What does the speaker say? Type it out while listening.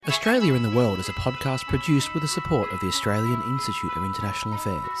Australia in the World is a podcast produced with the support of the Australian Institute of International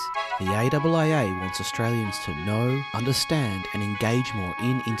Affairs. The AIIA wants Australians to know, understand and engage more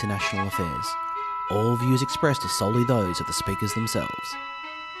in international affairs. All views expressed are solely those of the speakers themselves.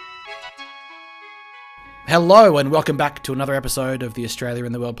 Hello and welcome back to another episode of the Australia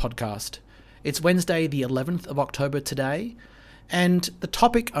in the World podcast. It's Wednesday the 11th of October today, and the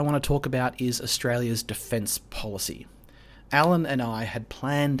topic I want to talk about is Australia's defence policy. Alan and I had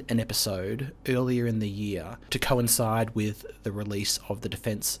planned an episode earlier in the year to coincide with the release of the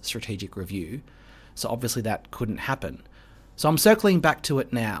Defence Strategic Review, so obviously that couldn't happen. So I'm circling back to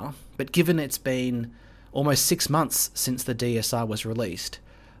it now, but given it's been almost 6 months since the DSR was released,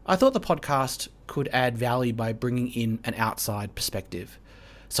 I thought the podcast could add value by bringing in an outside perspective.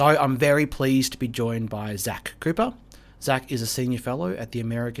 So I'm very pleased to be joined by Zach Cooper. Zach is a senior fellow at the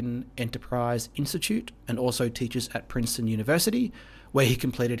American Enterprise Institute and also teaches at Princeton University, where he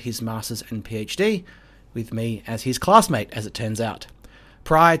completed his master's and PhD, with me as his classmate, as it turns out.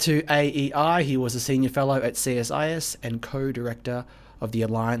 Prior to AEI, he was a senior fellow at CSIS and co-director of the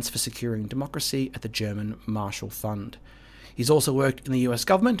Alliance for Securing Democracy at the German Marshall Fund. He's also worked in the US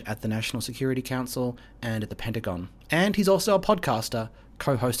government at the National Security Council and at the Pentagon. And he's also a podcaster,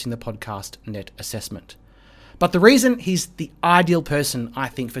 co-hosting the podcast Net Assessment. But the reason he's the ideal person, I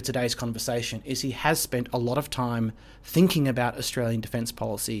think, for today's conversation is he has spent a lot of time thinking about Australian defence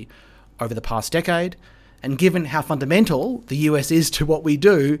policy over the past decade, and given how fundamental the US is to what we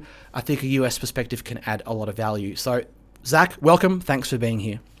do, I think a US perspective can add a lot of value. So, Zach, welcome. Thanks for being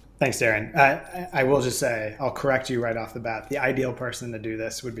here. Thanks, Darren. I will just say, I'll correct you right off the bat. The ideal person to do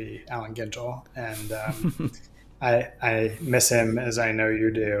this would be Alan Ginchel, and I miss him as I know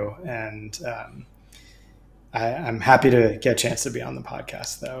you do, and I'm happy to get a chance to be on the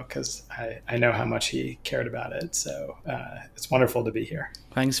podcast, though, because I know how much he cared about it. So it's wonderful to be here.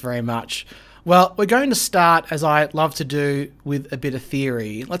 Thanks very much. Well, we're going to start, as I love to do, with a bit of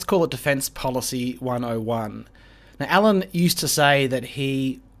theory. Let's call it Defence Policy 101. Now, Alan used to say that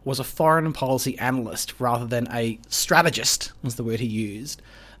he was a foreign policy analyst rather than a strategist, was the word he used.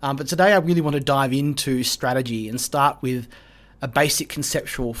 But today I really want to dive into strategy and start with a basic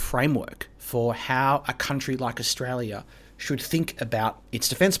conceptual framework for how a country like Australia should think about its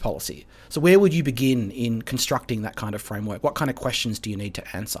defence policy. So where would you begin in constructing that kind of framework? What kind of questions do you need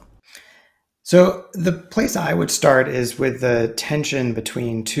to answer? So the place I would start is with the tension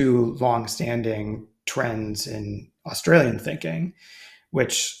between two long-standing trends in Australian thinking,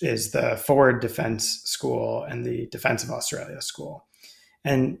 which is the Forward Defence School and the Defence of Australia School.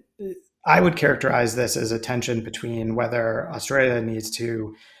 And I would characterize this as a tension between whether Australia needs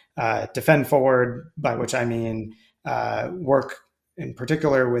to defend forward, by which I mean work in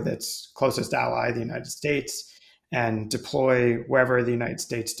particular with its closest ally, the United States, and deploy wherever the United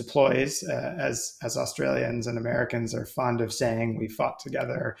States deploys. As Australians and Americans are fond of saying, we fought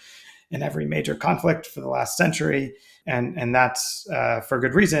together in every major conflict for the last century. And that's for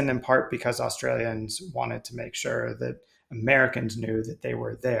good reason, in part because Australians wanted to make sure that Americans knew that they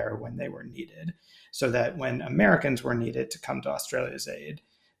were there when they were needed, so that when Americans were needed to come to Australia's aid,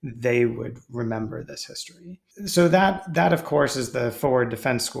 they would remember this history. So that of course, is the Forward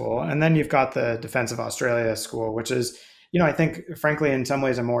Defence School. And then you've got the Defence of Australia School, which is, I think, frankly, in some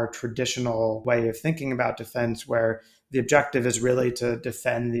ways, a more traditional way of thinking about defence, where the objective is really to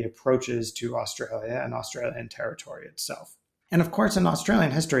defend the approaches to Australia and Australian territory itself. And of course, in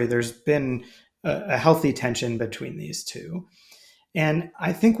Australian history, there's been a healthy tension between these two. And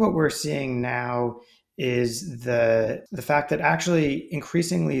I think what we're seeing now is the fact that actually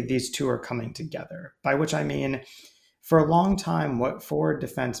increasingly these two are coming together, by which I mean, for a long time, what forward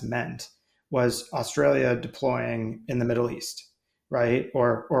defense meant was Australia deploying in the Middle East, right?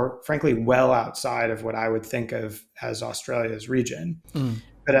 Or frankly, well outside of what I would think of as Australia's region.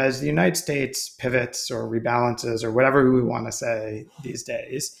 But as the United States pivots or rebalances or whatever we want to say these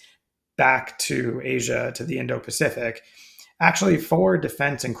days, back to Asia, to the Indo-Pacific, actually forward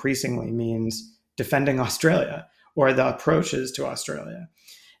defense increasingly means defending Australia or the approaches to Australia.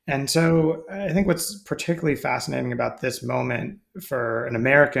 And so I think what's particularly fascinating about this moment for an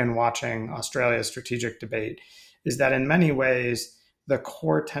American watching Australia's strategic debate is that in many ways, the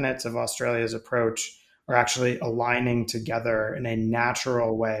core tenets of Australia's approach are actually aligning together in a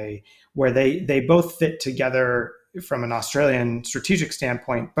natural way where they both fit together from an Australian strategic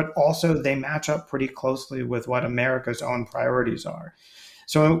standpoint, but also they match up pretty closely with what America's own priorities are.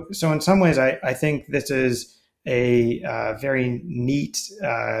 So in some ways, I think this is a very neat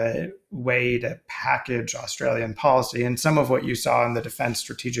way to package Australian policy. And some of what you saw in the Defense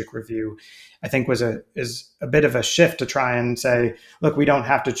Strategic Review, I think, is a bit of a shift to try and say, look, we don't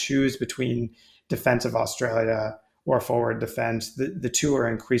have to choose between defense of Australia or forward defense. The two are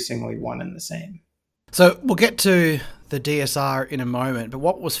increasingly one and the same. So we'll get to the DSR in a moment, but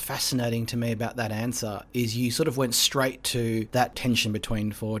what was fascinating to me about that answer is you sort of went straight to that tension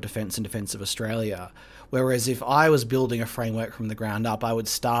between forward defence and defence of Australia. Whereas if I was building a framework from the ground up, I would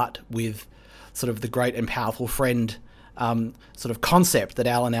start with sort of the great and powerful friend sort of concept that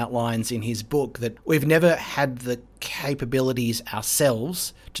Alan outlines in his book, that we've never had the capabilities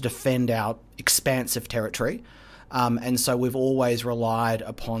ourselves to defend our expansive territory. And so we've always relied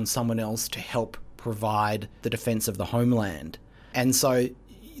upon someone else to help provide the defence of the homeland. And so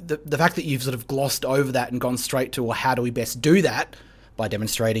the fact that you've sort of glossed over that and gone straight to, well, how do we best do that? By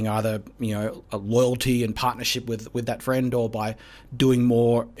demonstrating either, a loyalty and partnership with that friend, or by doing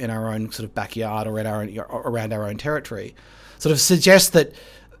more in our own sort of backyard or around our own territory, sort of suggests that,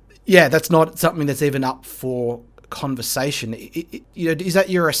 that's not something that's even up for conversation. Is that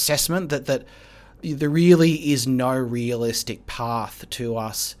your assessment, that there really is no realistic path to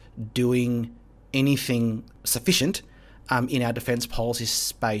us doing anything sufficient in our defence policy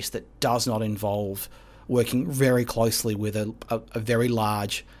space that does not involve working very closely with a very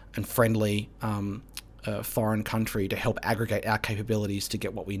large and friendly foreign country to help aggregate our capabilities to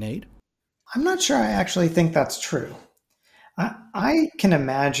get what we need? I'm not sure I actually think that's true. I can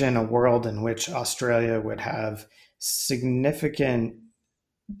imagine a world in which Australia would have significant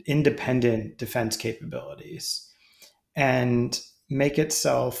independent defense capabilities and make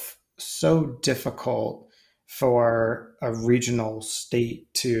itself so difficult for a regional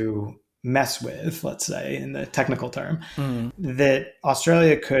state to mess with, let's say, in the technical term, that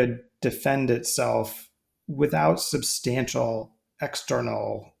Australia could defend itself without substantial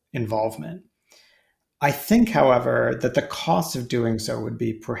external involvement. I think, however, that the cost of doing so would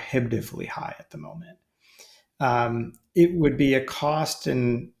be prohibitively high at the moment. It would be a cost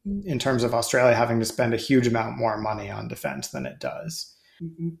in terms of Australia having to spend a huge amount more money on defense than it does.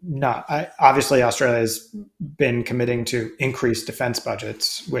 Obviously, Australia has been committing to increase defense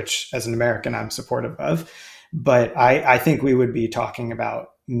budgets, which as an American, I'm supportive of. But I think we would be talking about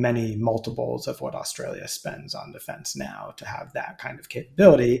many multiples of what Australia spends on defense now to have that kind of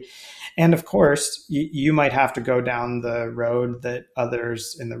capability. And of course, you might have to go down the road that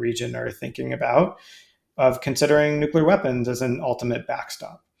others in the region are thinking about, of considering nuclear weapons as an ultimate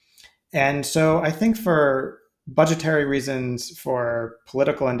backstop. And so I think for budgetary reasons, for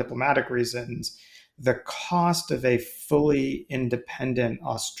political and diplomatic reasons, the cost of a fully independent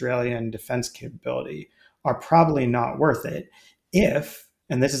Australian defense capability are probably not worth it if,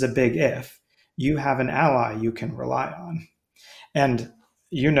 and this is a big if, you have an ally you can rely on. And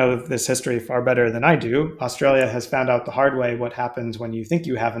you know this history far better than I do. Australia has found out the hard way what happens when you think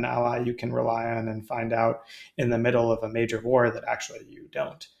you have an ally you can rely on and find out in the middle of a major war that actually you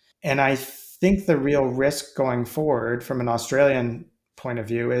don't. And I think the real risk going forward from an Australian point of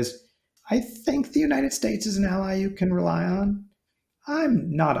view is, I think the United States is an ally you can rely on.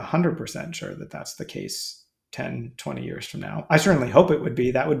 I'm not 100% sure that that's the case 10, 20 years from now. I certainly hope it would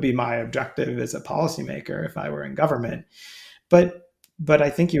be. That would be my objective as a policymaker if I were in government. But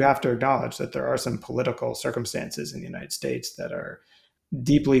I think you have to acknowledge that there are some political circumstances in the United States that are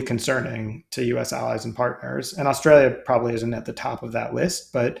deeply concerning to U.S. allies and partners. And Australia probably isn't at the top of that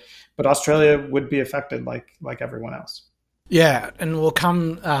list, but Australia would be affected like everyone else. Yeah, and we'll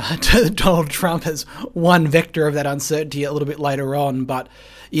come to Donald Trump as one vector of that uncertainty a little bit later on. But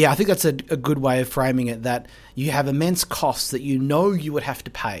yeah, I think that's a good way of framing it, that you have immense costs that you know you would have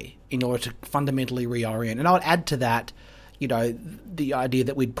to pay in order to fundamentally reorient. And I would add to that, the idea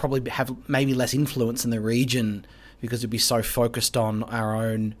that we'd probably have maybe less influence in the region because we'd be so focused on our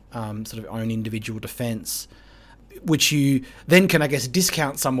own sort of own individual defence, which you then can, I guess,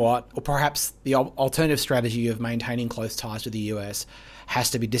 discount somewhat, or perhaps the alternative strategy of maintaining close ties with the US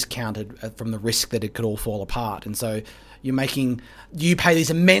has to be discounted from the risk that it could all fall apart. And so you pay these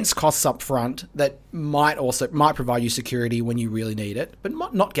immense costs up front that might provide you security when you really need it, but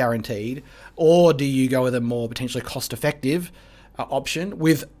not guaranteed. Or do you go with a more potentially cost-effective option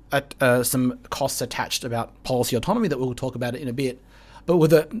with some costs attached about policy autonomy that we'll talk about it in a bit, but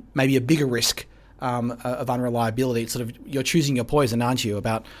with maybe a bigger risk of unreliability? It's sort of, you're choosing your poison, aren't you,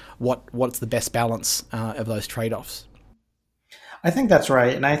 about what's the best balance of those trade-offs? I think that's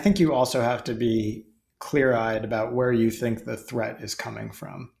right. And I think you also have to be clear-eyed about where you think the threat is coming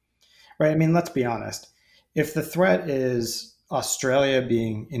from, right? I mean, let's be honest. If the threat is Australia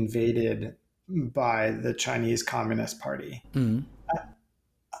being invaded by the Chinese Communist Party. Mm.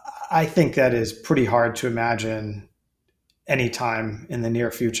 I think that is pretty hard to imagine anytime in the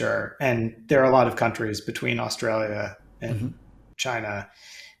near future. And there are a lot of countries between Australia and China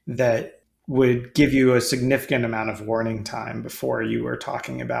that would give you a significant amount of warning time before you were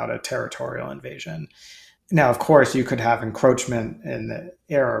talking about a territorial invasion. Now, of course, you could have encroachment in the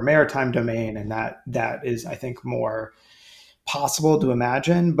air or maritime domain, and that is, I think, more possible to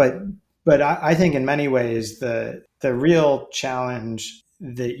imagine. But I think in many ways the real challenge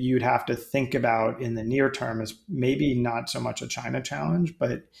that you'd have to think about in the near term is maybe not so much a China challenge,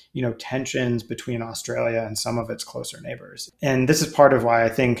 but tensions between Australia and some of its closer neighbors. And this is part of why I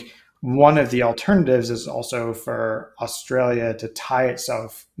think one of the alternatives is also for Australia to tie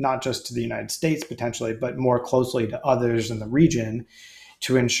itself not just to the United States potentially, but more closely to others in the region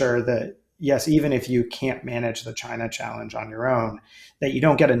to ensure that, yes, even if you can't manage the China challenge on your own, that you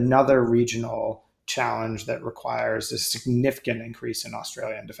don't get another regional challenge that requires a significant increase in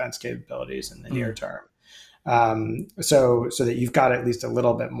Australian defense capabilities in the near term. So that you've got at least a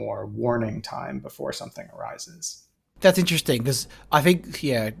little bit more warning time before something arises. That's interesting because I think,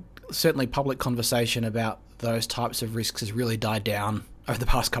 certainly public conversation about those types of risks has really died down over the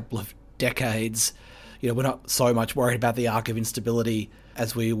past couple of decades. We're not so much worried about the arc of instability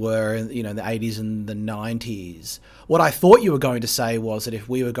as we were in the 80s and the 90s. What I thought you were going to say was that if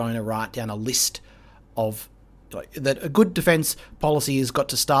we were going to write down a list of that a good defence policy has got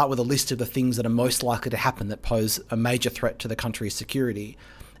to start with a list of the things that are most likely to happen that pose a major threat to the country's security.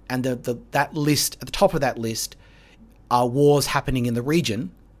 And that list, at the top of that list, are wars happening in the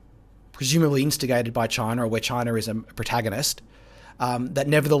region, presumably instigated by China or where China is a protagonist, that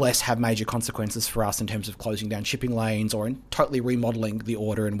nevertheless have major consequences for us in terms of closing down shipping lanes or in totally remodelling the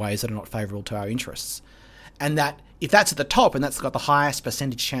order in ways that are not favourable to our interests. And that if that's at the top and that's got the highest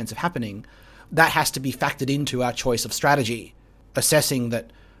percentage chance of happening, that has to be factored into our choice of strategy, assessing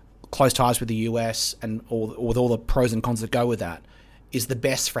that close ties with the US and with all the pros and cons that go with that is the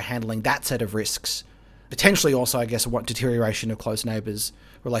best for handling that set of risks. Potentially also, I guess, what deterioration of close neighbours,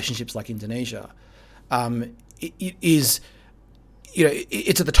 relationships like Indonesia, it's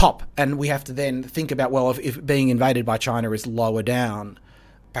at the top. And we have to then think about, well, if being invaded by China is lower down,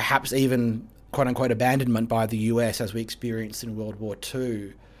 perhaps even quote-unquote abandonment by the US as we experienced in World War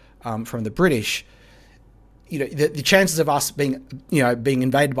II from the British, the chances of us being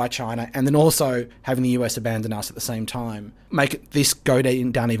invaded by China and then also having the US abandon us at the same time make this go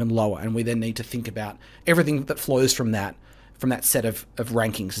down even lower. And we then need to think about everything that flows from that set of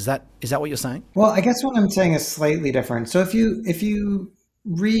rankings. Is that what you're saying? Well, I guess what I'm saying is slightly different. So if you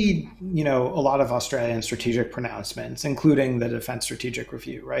read, a lot of Australian strategic pronouncements, including the Defence Strategic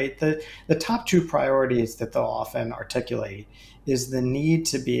Review, right? The top two priorities that they'll often articulate is the need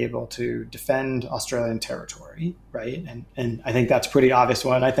to be able to defend Australian territory, right? And I think that's a pretty obvious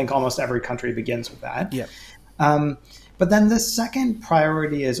one. I think almost every country begins with that. Yeah. But then the second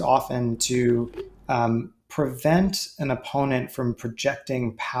priority is often to prevent an opponent from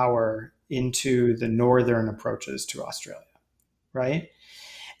projecting power into the northern approaches to Australia, right?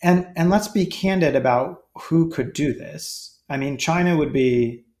 And let's be candid about who could do this. I mean, China would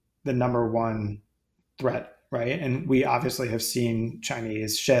be the number one threat, right? And we obviously have seen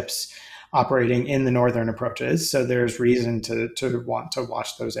Chinese ships operating in the northern approaches, so there's reason to want to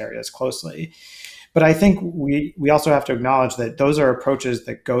watch those areas closely. But I think we also have to acknowledge that those are approaches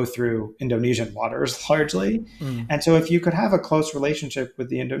that go through Indonesian waters largely. And so if you could have a close relationship with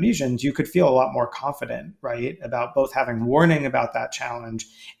the Indonesians, you could feel a lot more confident, right, about both having warning about that challenge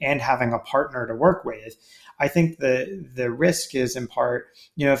and having a partner to work with. I think the risk is in part,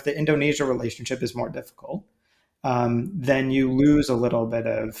 if the Indonesia relationship is more difficult, then you lose a little bit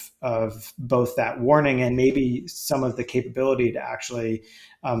of both that warning and maybe some of the capability to actually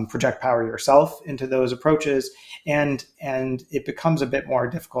project power yourself into those approaches. And it becomes a bit more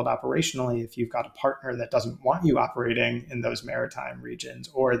difficult operationally if you've got a partner that doesn't want you operating in those maritime regions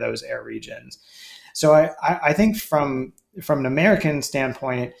or those air regions. So I think from an American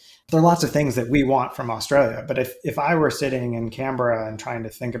standpoint, there are lots of things that we want from Australia. But if I were sitting in Canberra and trying to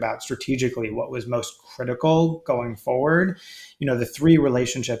think about strategically what was most critical going forward, the three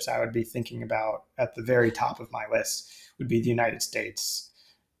relationships I would be thinking about at the very top of my list would be the United States,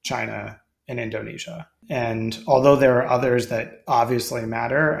 China, and Indonesia. And although there are others that obviously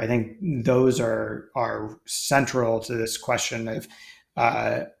matter, I think those are central to this question of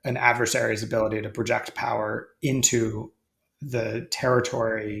an adversary's ability to project power into the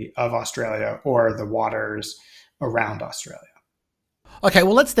territory of Australia or the waters around Australia. Okay,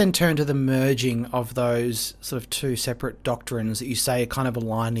 well, let's then turn to the merging of those sort of two separate doctrines that you say are kind of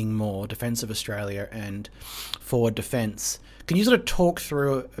aligning more, Defence of Australia and Forward Defence. Can you sort of talk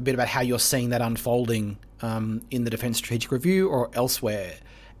through a bit about how you're seeing that unfolding in the Defence Strategic Review or elsewhere,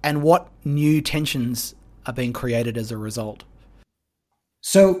 and what new tensions are being created as a result?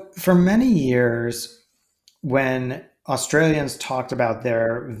 So, for many years, when Australians talked about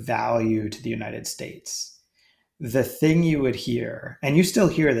their value to the United States, the thing you would hear, and you still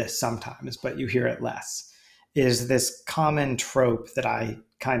hear this sometimes, but you hear it less, is this common trope that I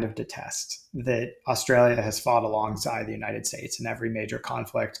kind of detest, that Australia has fought alongside the United States in every major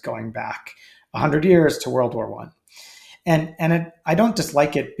conflict going back 100 years to World War I. I don't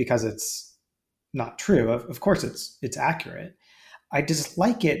dislike it because it's not true. Of course, it's accurate. I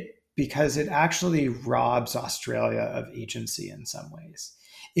dislike it because it actually robs Australia of agency in some ways.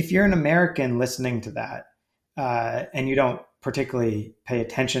 If you're an American listening to that, and you don't particularly pay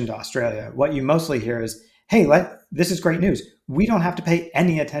attention to Australia, what you mostly hear is, hey, this is great news. We don't have to pay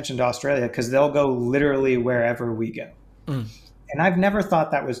any attention to Australia because they'll go literally wherever we go. Mm. And I've never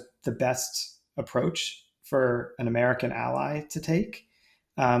thought that was the best approach for an American ally to take,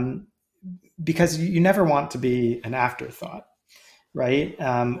 because you never want to be an afterthought, right?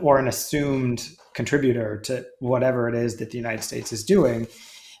 Or an assumed contributor to whatever it is that the United States is doing.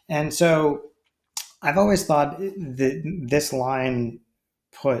 And so I've always thought that this line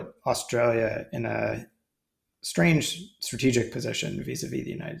put Australia in a strange strategic position vis-a-vis the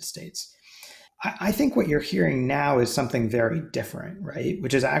United States. I think what you're hearing now is something very different, right?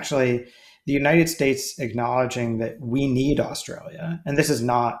 Which is actually the United States acknowledging that we need Australia. And this is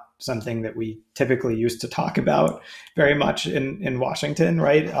not something that we typically used to talk about very much in Washington,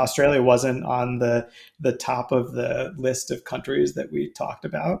 right? Australia wasn't on the top of the list of countries that we talked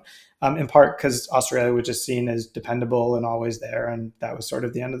about, in part because Australia was just seen as dependable and always there, and that was sort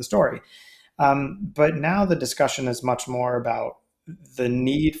of the end of the story. But now the discussion is much more about the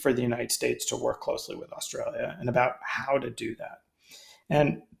need for the United States to work closely with Australia and about how to do that.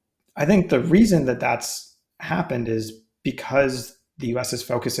 And I think the reason that that's happened is because the US is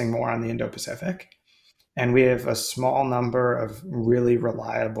focusing more on the Indo-Pacific, and we have a small number of really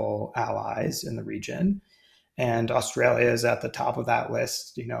reliable allies in the region. And Australia is at the top of that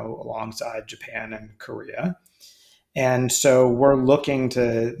list, alongside Japan and Korea. And so we're looking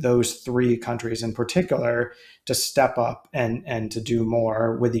to those three countries in particular to step up and to do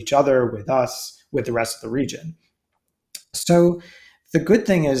more with each other, with us, with the rest of the region. So the good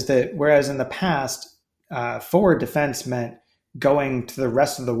thing is that whereas in the past, forward defense meant going to the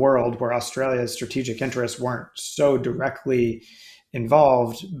rest of the world where Australia's strategic interests weren't so directly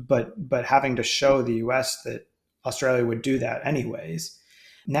involved, but having to show the US that Australia would do that anyways.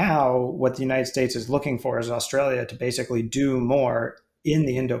 Now, what the United States is looking for is Australia to basically do more in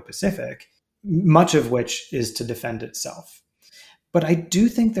the Indo-Pacific, much of which is to defend itself. But I do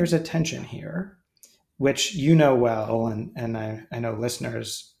think there's a tension here, which you know well, and I know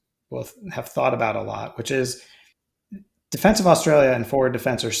listeners will have thought about a lot, which is defense of Australia and forward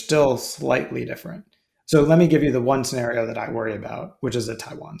defense are still slightly different. So let me give you the one scenario that I worry about, which is a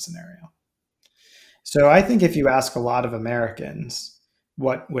Taiwan scenario. So I think if you ask a lot of Americans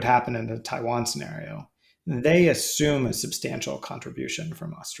what would happen in the Taiwan scenario, they assume a substantial contribution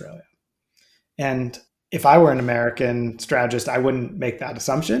from Australia. And if I were an American strategist, I wouldn't make that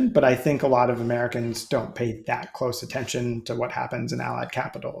assumption, but I think a lot of Americans don't pay that close attention to what happens in allied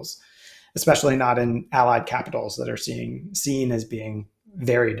capitals, especially not in allied capitals that are seen as being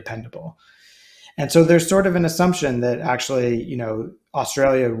very dependable. And so there's sort of an assumption that actually,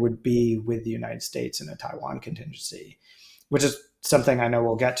 Australia would be with the United States in a Taiwan contingency, which is something I know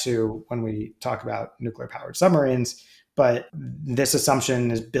we'll get to when we talk about nuclear-powered submarines. But this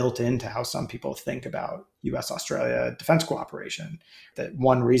assumption is built into how some people think about US-Australia defense cooperation. That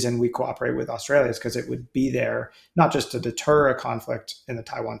one reason we cooperate with Australia is because it would be there not just to deter a conflict in the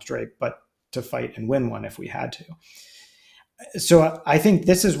Taiwan Strait, but to fight and win one if we had to. So I think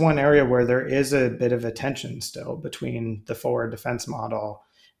this is one area where there is a bit of a tension still between the forward defense model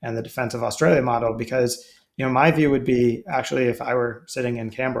and the defense of Australia model, because my view would be, actually, if I were sitting in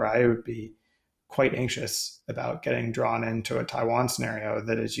Canberra, I would be quite anxious about getting drawn into a Taiwan scenario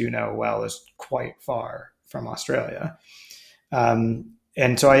that, as you know well, is quite far from Australia.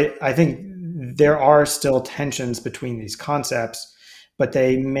 And so I think there are still tensions between these concepts, but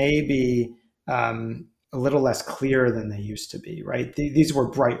they may be a little less clear than they used to be, right? These were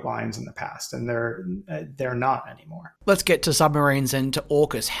bright lines in the past, and they're not anymore. Let's get to submarines and to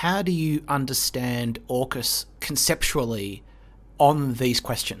AUKUS. How do you understand AUKUS conceptually on these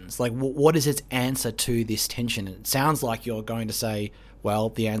questions? Like, what is its answer to this tension? It sounds like you're going to say, well,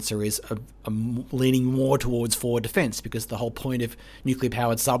 the answer is leaning more towards forward defence, because the whole point of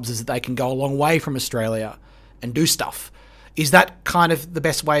nuclear-powered subs is that they can go a long way from Australia and do stuff. Is that kind of the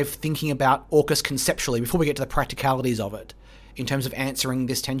best way of thinking about AUKUS conceptually, before we get to the practicalities of it, in terms of answering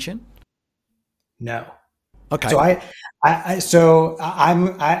this tension? No. Okay. So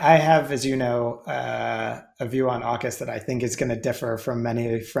I have, as you know, a view on AUKUS that I think is going to differ from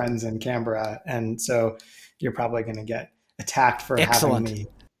many friends in Canberra, and so you're probably going to get attacked for Excellent. having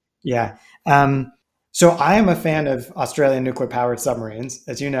me. Yeah. So I am a fan of Australian nuclear-powered submarines.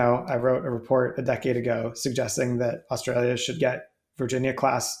 As you know, I wrote a report a decade ago suggesting that Australia should get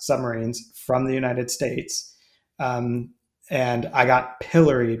Virginia-class submarines from the United States. And I got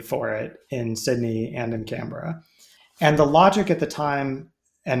pilloried for it in Sydney and in Canberra. And the logic at the time,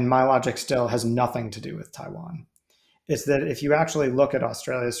 and my logic still, has nothing to do with Taiwan. It's that if you actually look at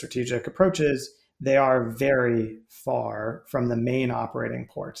Australia's strategic approaches, they are very far from the main operating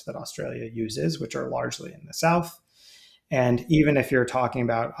ports that Australia uses, which are largely in the south. And even if you're talking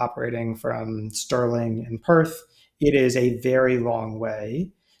about operating from Stirling and Perth, it is a very long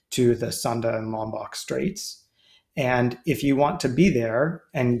way to the Sunda and Lombok Straits. And if you want to be there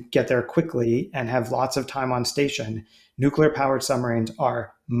and get there quickly and have lots of time on station, nuclear-powered submarines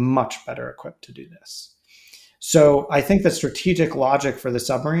are much better equipped to do this. So I think the strategic logic for the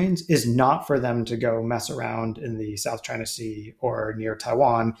submarines is not for them to go mess around in the South China Sea or near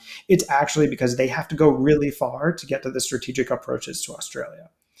Taiwan. It's actually because they have to go really far to get to the strategic approaches to Australia.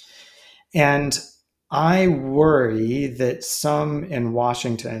 And I worry that some in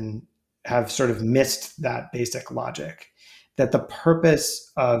Washington have sort of missed that basic logic, that the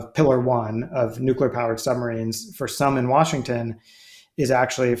purpose of Pillar 1 of nuclear-powered submarines for some in Washington is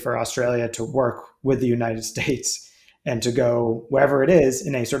actually for Australia to work with the United States and to go wherever it is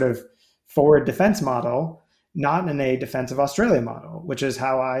in a sort of forward defense model, not in a defense of Australia model, which is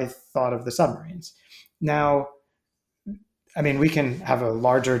how I thought of the submarines. Now, I mean, we can have a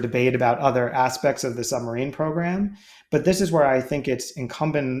larger debate about other aspects of the submarine program, but this is where I think it's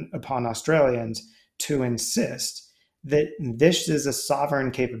incumbent upon Australians to insist that this is a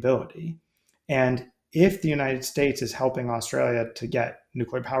sovereign capability. And if the United States is helping Australia to get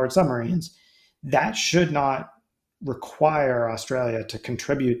nuclear-powered submarines, that should not require Australia to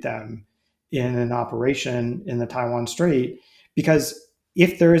contribute them in an operation in the Taiwan Strait, because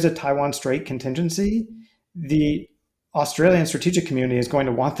if there is a Taiwan Strait contingency, the Australian strategic community is going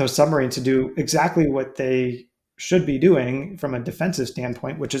to want those submarines to do exactly what they should be doing from a defensive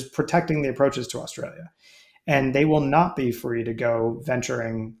standpoint, which is protecting the approaches to Australia. And they will not be free to go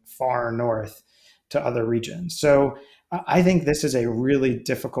venturing far north to other regions. So I think this is a really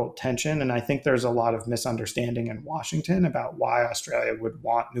difficult tension. And I think there's a lot of misunderstanding in Washington about why Australia would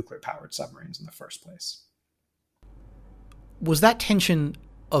want nuclear-powered submarines in the first place. Was that tension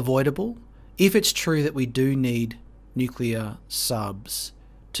avoidable? If it's true that we do need nuclear subs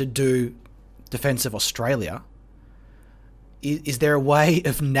to do defense of Australia, is there a way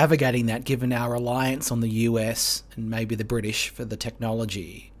of navigating that, given our reliance on the US and maybe the British for the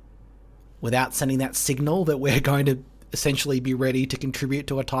technology, without sending that signal that we're going to essentially be ready to contribute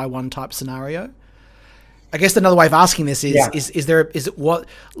to a Taiwan type scenario? I guess another way of asking this is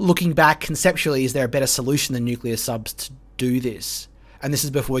looking back conceptually, is there a better solution than nuclear subs to do this? And this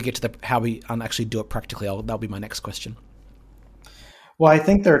is before we get to how we actually do it practically. That'll be my next question. Well, I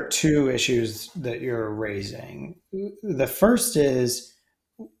think there are two issues that you're raising. The first is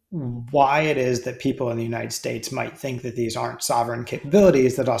why it is that people in the United States might think that these aren't sovereign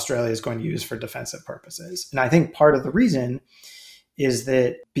capabilities that Australia is going to use for defensive purposes. And I think part of the reason is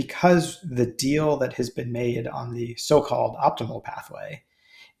that because the deal that has been made on the so-called optimal pathway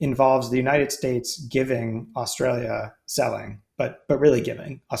involves the United States giving Australia, selling, but really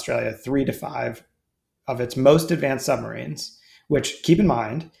giving Australia 3 to 5 of its most advanced submarines, which, keep in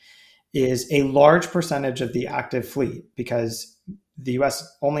mind, is a large percentage of the active fleet, because the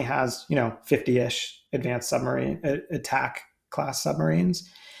US only has, 50-ish advanced submarine attack class submarines.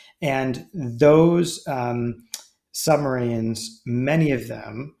 And those submarines, many of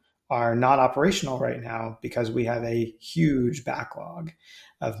them are not operational right now because we have a huge backlog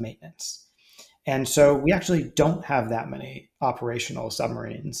of maintenance. And so we actually don't have that many operational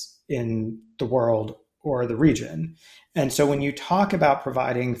submarines in the world or the region. And so when you talk about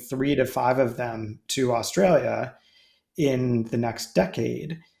providing 3 to 5 of them to Australia in the next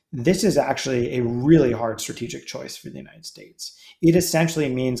decade, this is actually a really hard strategic choice for the United States. It essentially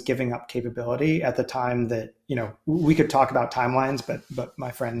means giving up capability at the time that, we could talk about timelines, but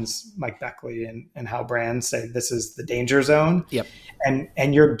my friends Mike Beckley and Hal Brand say this is the danger zone. Yep.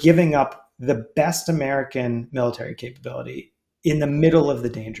 And you're giving up the best American military capability in the middle of the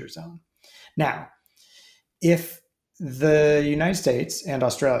danger zone. Now, if the United States and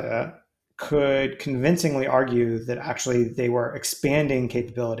Australia could convincingly argue that actually they were expanding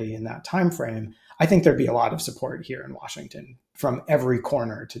capability in that time frame, I think there'd be a lot of support here in Washington from every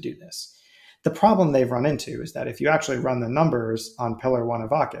corner to do this. The problem they've run into is that if you actually run the numbers on Pillar 1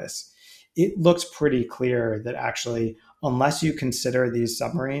 of AUKUS, it looks pretty clear that actually, unless you consider these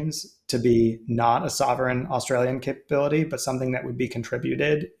submarines to be not a sovereign Australian capability, but something that would be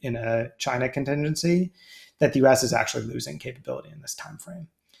contributed in a China contingency, that the US is actually losing capability in this time frame.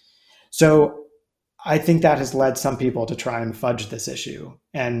 So I think that has led some people to try and fudge this issue.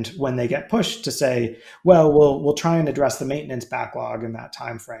 And when they get pushed to say, well, we'll try and address the maintenance backlog in that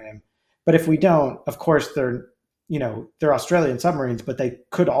time frame. But if we don't, of course, they're Australian submarines, but they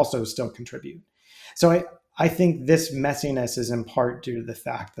could also still contribute. So I think this messiness is in part due to the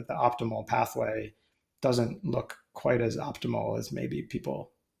fact that the optimal pathway doesn't look quite as optimal as maybe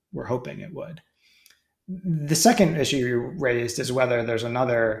people were hoping it would. The second issue you raised is whether there's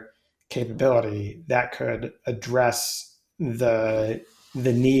another capability that could address the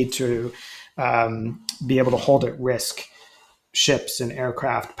need to be able to hold at risk ships and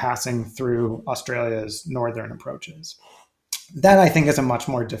aircraft passing through Australia's northern approaches. That, I think, is a much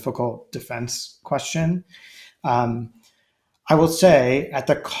more difficult defense question. I will say, at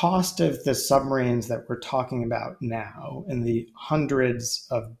the cost of the submarines that we're talking about now, in the hundreds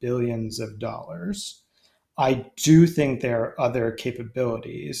of billions of dollars, I do think there are other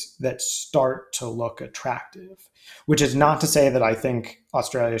capabilities that start to look attractive, which is not to say that I think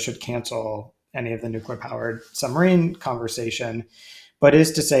Australia should cancel any of the nuclear-powered submarine conversation, but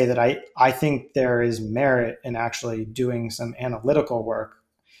is to say that I think there is merit in actually doing some analytical work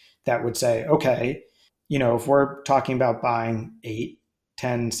that would say, okay, if we're talking about buying 8,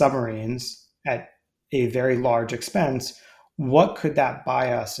 10 submarines at a very large expense, what could that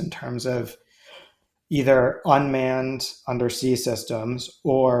buy us in terms of either unmanned undersea systems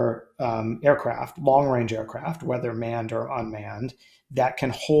or aircraft, long-range aircraft, whether manned or unmanned, that can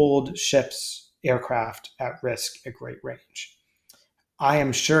hold ships, aircraft at risk at great range. I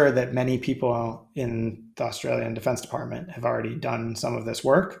am sure that many people in the Australian Defense Department have already done some of this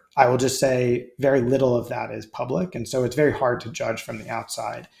work. I will just say very little of that is public, and so it's very hard to judge from the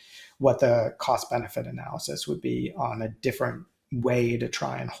outside what the cost-benefit analysis would be on a different way to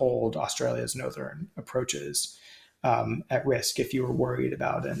try and hold Australia's northern approaches at risk if you were worried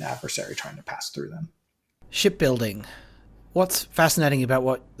about an adversary trying to pass through them. Shipbuilding. What's fascinating about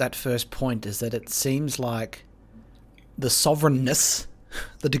what that first point is that it seems like the sovereignness,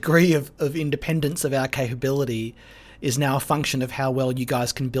 the degree of independence of our capability is now a function of how well you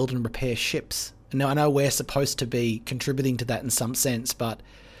guys can build and repair ships. And I know we're supposed to be contributing to that in some sense, but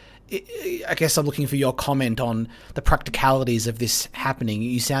I guess I'm looking for your comment on the practicalities of this happening.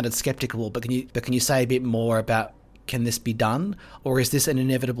 You sounded skeptical, but can you say a bit more about, can this be done, or is this an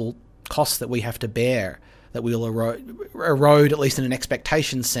inevitable cost that we have to bear, that we'll erode, at least in an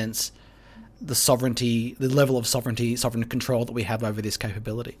expectation sense, the sovereignty, the level of sovereign control that we have over this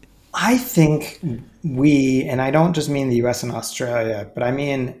capability? I think we, and I don't just mean the US and Australia, but I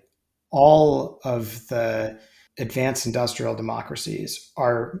mean all of the advanced industrial democracies,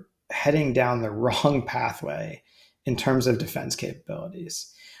 are heading down the wrong pathway in terms of defense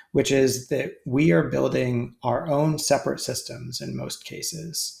capabilities, which is that we are building our own separate systems in most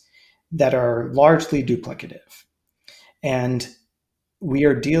cases that are largely duplicative. And we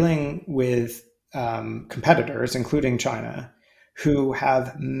are dealing with competitors, including China, who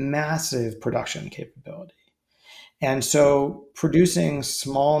have massive production capability. And so producing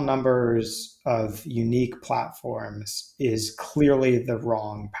small numbers of unique platforms is clearly the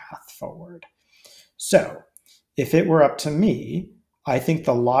wrong path forward. So if it were up to me, I think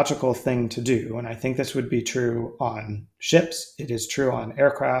the logical thing to do, and I think this would be true on ships, it is true on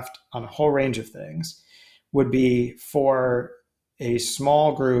aircraft, on a whole range of things, would be for a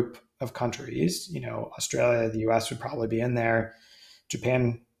small group of countries, Australia, the US would probably be in there,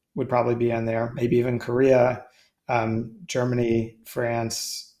 Japan would probably be in there, maybe even Korea, Germany,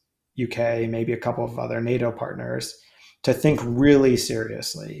 France, UK, maybe a couple of other NATO partners, to think really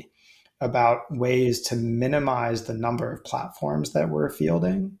seriously about ways to minimize the number of platforms that we're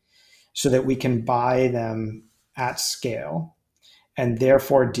fielding so that we can buy them at scale and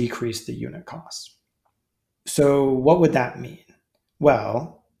therefore decrease the unit cost. So what would that mean?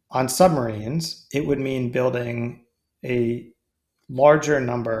 Well, On submarines, it would mean building a larger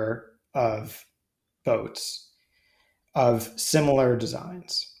number of boats of similar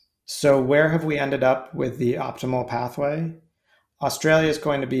designs. So where have we ended up with the optimal pathway? Australia is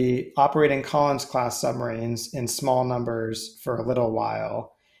going to be operating Collins-class submarines in small numbers for a little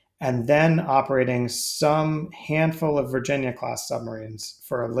while, and then operating some handful of Virginia-class submarines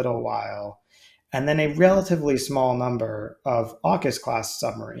for a little while, and then a relatively small number of AUKUS-class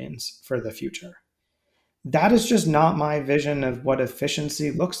submarines for the future. That is just not my vision of what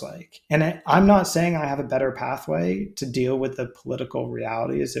efficiency looks like. And I'm not saying I have a better pathway to deal with the political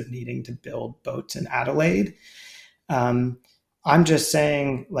realities of needing to build boats in Adelaide. I'm just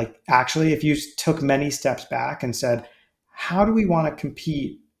saying, like, actually, if you took many steps back and said, how do we want to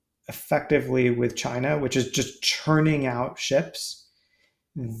compete effectively with China, which is just churning out ships?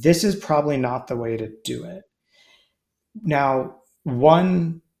 This is probably not the way to do it. Now,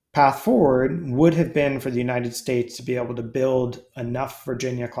 one path forward would have been for the United States to be able to build enough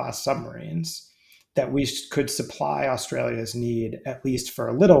Virginia-class submarines that we could supply Australia's need, at least for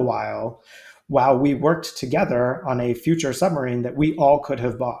a little while we worked together on a future submarine that we all could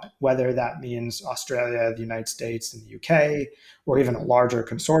have bought, whether that means Australia, the United States, and the UK, or even a larger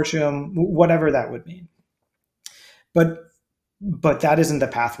consortium, whatever that would mean. But that isn't the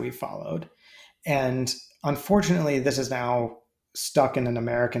path we followed. And unfortunately, this is now stuck in an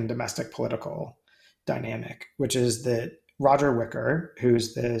American domestic political dynamic, which is that Roger Wicker,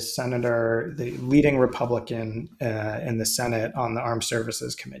 who's the senator, the leading Republican in the Senate on the Armed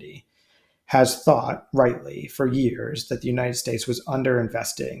Services Committee, has thought rightly for years that the United States was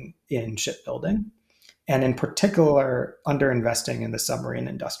underinvesting in shipbuilding, and in particular, underinvesting in the submarine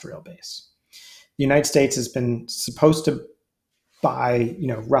industrial base. The United States has been supposed to buy,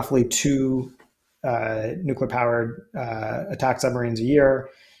 roughly 2 nuclear-powered attack submarines a year.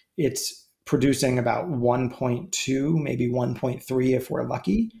 It's producing about 1.2, maybe 1.3 if we're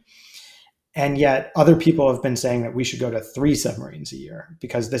lucky. And yet other people have been saying that we should go to 3 submarines a year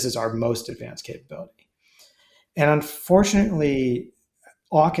because this is our most advanced capability. And unfortunately,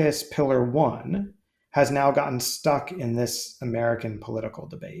 AUKUS Pillar 1 has now gotten stuck in this American political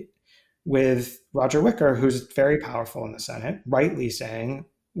debate with Roger Wicker, who's very powerful in the Senate, rightly saying,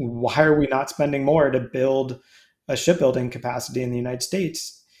 why are we not spending more to build a shipbuilding capacity in the United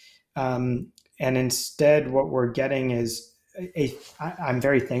States? And instead, what we're getting is I'm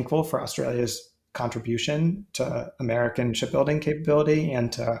very thankful for Australia's contribution to American shipbuilding capability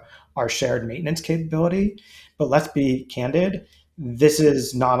and to our shared maintenance capability. But let's be candid, this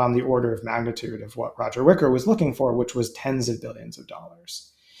is not on the order of magnitude of what Roger Wicker was looking for, which was tens of billions of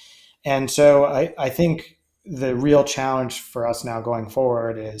dollars. And so I think the real challenge for us now going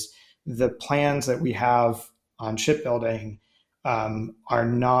forward is the plans that we have on shipbuilding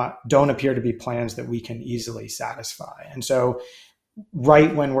don't appear to be plans that we can easily satisfy. And so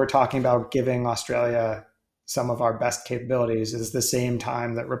right when we're talking about giving Australia some of our best capabilities is the same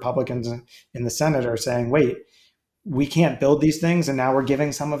time that Republicans in the Senate are saying, wait, we can't build these things and now we're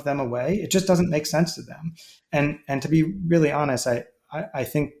giving some of them away. It just doesn't make sense to them. And to be really honest, I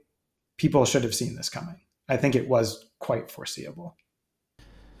think people should have seen this coming. I think it was quite foreseeable.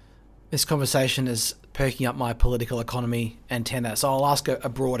 This conversation is perking up my political economy antenna, so I'll ask a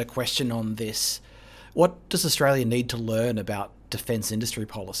broader question on this. What does Australia need to learn about defence industry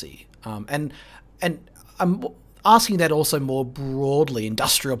policy? And I'm asking that also more broadly,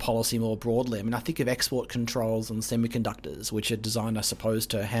 industrial policy more broadly. I mean, I think of export controls on semiconductors, which are designed, I suppose,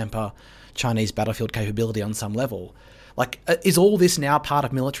 to hamper Chinese battlefield capability on some level. Like, is all this now part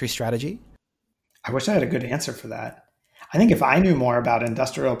of military strategy? I wish I had a good answer for that. I think if I knew more about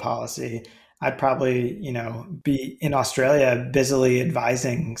industrial policy, I'd probably, be in Australia busily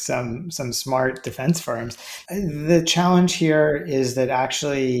advising some smart defense firms. The challenge here is that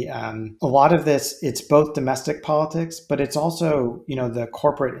actually a lot of this, it's both domestic politics, but it's also, the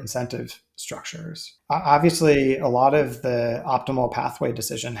corporate incentive structures. Obviously, a lot of the optimal pathway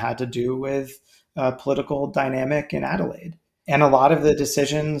decision had to do with political dynamic in Adelaide. And a lot of the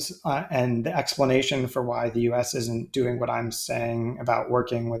decisions and the explanation for why the US isn't doing what I'm saying about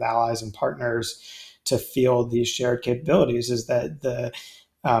working with allies and partners to field these shared capabilities is that the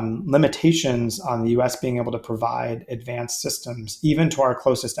limitations on the US being able to provide advanced systems, even to our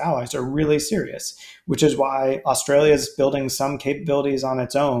closest allies, are really serious, which is why Australia is building some capabilities on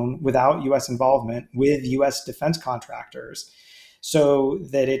its own without US involvement with US defense contractors so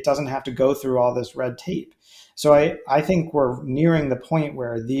that it doesn't have to go through all this red tape. So I think we're nearing the point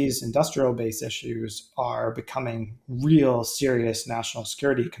where these industrial base issues are becoming real serious national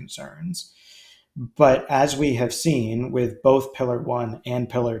security concerns. But as we have seen with both Pillar 1 and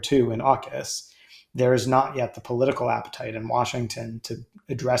Pillar 2 in AUKUS, there is not yet the political appetite in Washington to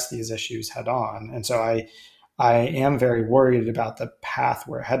address these issues head on. And so I am very worried about the path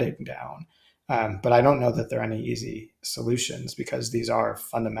we're heading down. But I don't know that there are any easy solutions, because these are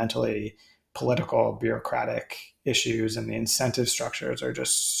fundamentally political, bureaucratic issues, and the incentive structures are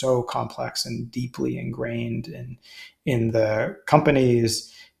just so complex and deeply ingrained in the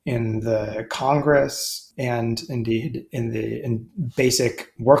companies, in the Congress, and indeed in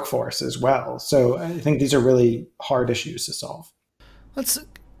basic workforce as well. So I think these are really hard issues to solve. Let's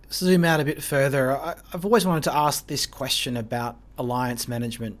zoom out a bit further. I've always wanted to ask this question about alliance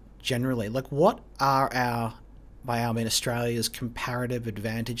management generally. Like, what are Australia's comparative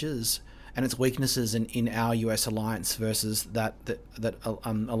advantages and its weaknesses in our US alliance versus that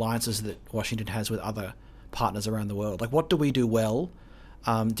alliances that Washington has with other partners around the world? Like, what do we do well?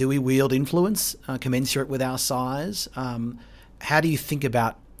 Do we wield influence commensurate with our size? How do you think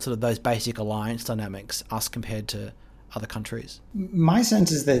about sort of those basic alliance dynamics, us compared to other countries? My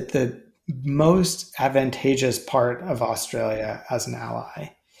sense is that the most advantageous part of Australia as an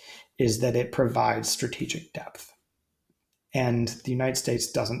ally is that it provides strategic depth. And the United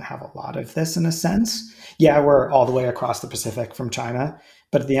States doesn't have a lot of this in a sense. Yeah, we're all the way across the Pacific from China,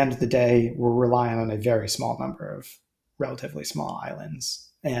 but at the end of the day, we're relying on a very small number of relatively small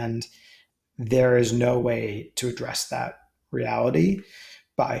islands. And there is no way to address that reality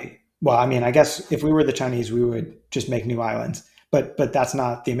I guess if we were the Chinese, we would just make new islands, but that's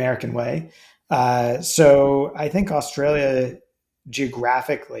not the American way. So I think Australia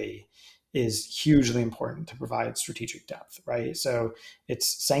geographically is hugely important to provide strategic depth, right? So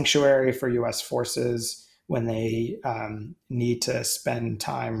it's sanctuary for US forces when they need to spend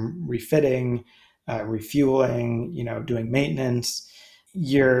time refitting, refueling, doing maintenance.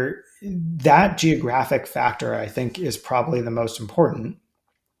 That geographic factor, I think, is probably the most important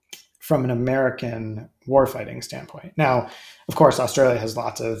from an American warfighting standpoint. Now, of course, Australia has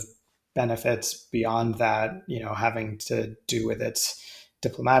lots of benefits beyond that, having to do with its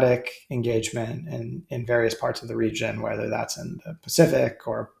diplomatic engagement in various parts of the region, whether that's in the Pacific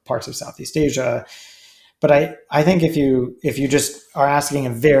or parts of Southeast Asia. But I think if you just are asking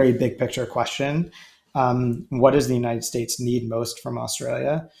a very big picture question, what does the United States need most from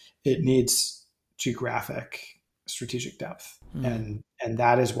Australia? It needs geographic strategic depth. And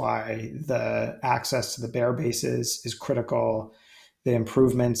that is why the access to the Bear bases is critical. The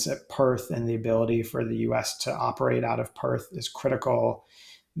improvements at Perth and the ability for the US to operate out of Perth is critical.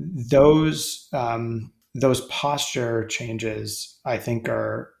 Those posture changes, I think,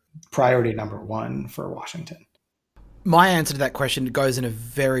 are priority number one for Washington. My answer to that question goes in a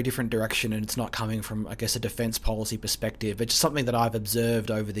very different direction, and it's not coming from, I guess, a defense policy perspective. It's something that I've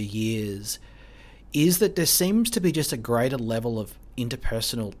observed over the years, is that there seems to be just a greater level of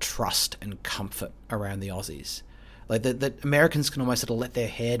interpersonal trust and comfort around the Aussies. Like that Americans can almost sort of let their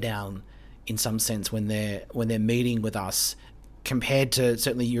hair down in some sense when they're meeting with us, compared to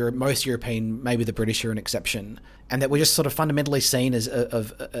certainly most European, maybe the British are an exception, and that we're just sort of fundamentally seen as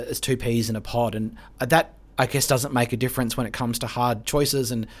two peas in a pod. And that, I guess, doesn't make a difference when it comes to hard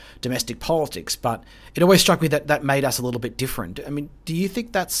choices and domestic politics, but it always struck me that made us a little bit different. I mean, do you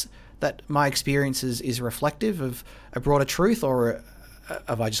think that my experience is reflective of a broader truth, or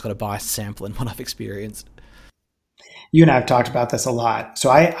have I just got a biased sample in what I've experienced? You and I have talked about this a lot. So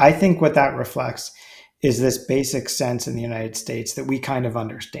I think what that reflects is this basic sense in the United States that we kind of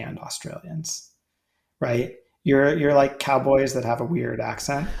understand Australians, right? You're like cowboys that have a weird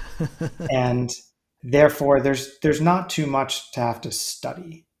accent, and therefore there's not too much to have to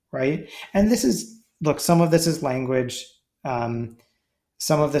study, right? And some of this is language,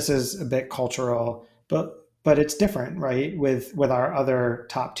 some of this is a bit cultural, but it's different, right? With our other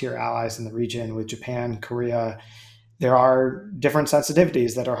top tier allies in the region, with Japan, Korea, there are different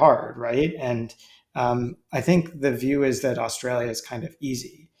sensitivities that are hard, right? And I think the view is that Australia is kind of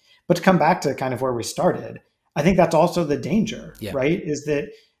easy. But to come back to kind of where we started, I think that's also the danger, right? Is that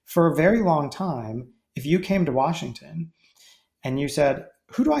for a very long time, if you came to Washington and you said,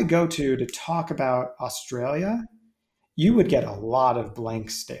 who do I go to talk about Australia? You would get a lot of blank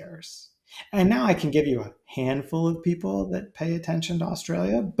stares. And now I can give you a handful of people that pay attention to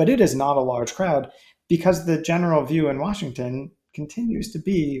Australia, but it is not a large crowd, because the general view in Washington continues to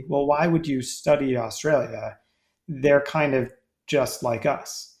be, well, why would you study Australia? They're kind of just like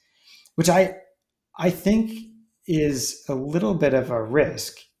us, which I think is a little bit of a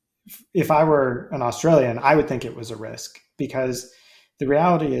risk. If I were an Australian, I would think it was a risk, because the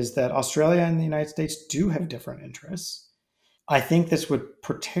reality is that Australia and the United States do have different interests. I think this would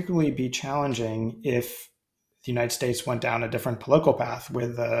particularly be challenging if the United States went down a different political path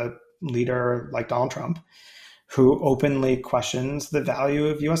with a leader like Donald Trump, who openly questions the value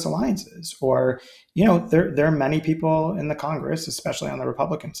of U.S. alliances. Or, there are many people in the Congress, especially on the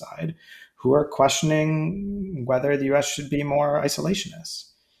Republican side, who are questioning whether the U.S. should be more isolationist.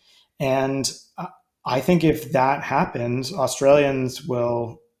 And I think if that happens, Australians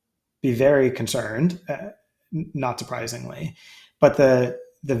will be very concerned, not surprisingly. But the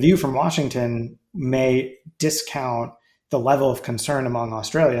view from Washington may discount the level of concern among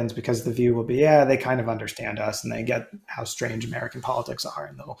Australians, because the view will be, yeah, they kind of understand us and they get how strange American politics are,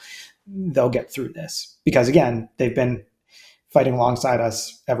 and they'll get through this. Because again, they've been fighting alongside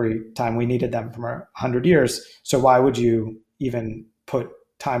us every time we needed them for 100 years. So why would you even put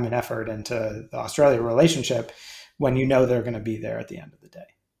time and effort into the Australia relationship when you know they're going to be there at the end of the day?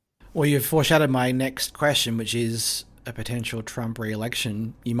 Well, you've foreshadowed my next question, which is a potential Trump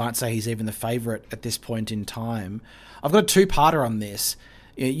re-election. You might say he's even the favourite at this point in time. I've got a two-parter on this.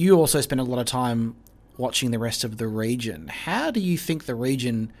 You also spend a lot of time watching the rest of the region. How do you think the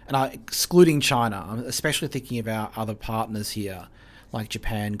region, and excluding China, I'm especially thinking about other partners here, like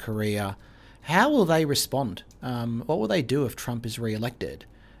Japan, Korea, how will they respond? What will they do if Trump is re-elected?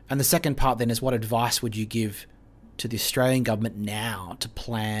 And the second part then is, what advice would you give to the Australian government now to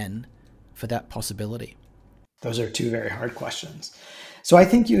plan for that possibility? Those are two very hard questions. So I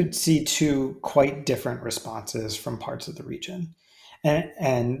think you'd see two quite different responses from parts of the region.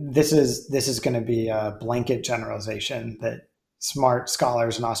 And this is going to be a blanket generalization that smart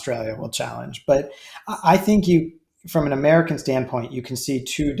scholars in Australia will challenge. But I think from an American standpoint, you can see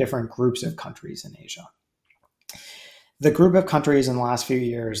two different groups of countries in Asia. The group of countries in the last few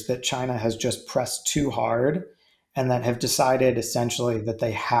years that China has just pressed too hard and that have decided essentially that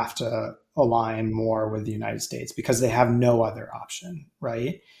they have to align more with the United States because they have no other option,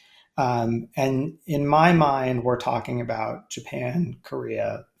 right? And in my mind, we're talking about Japan,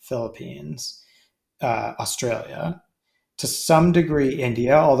 Korea, Philippines, Australia, to some degree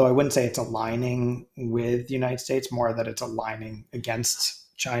India, although I wouldn't say it's aligning with the United States, more that it's aligning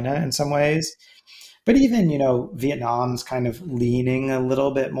against China in some ways. But even, Vietnam's kind of leaning a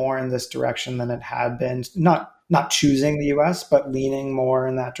little bit more in this direction than it had been, not choosing the US, but leaning more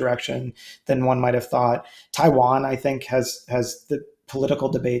in that direction than one might have thought. Taiwan, I think, has the political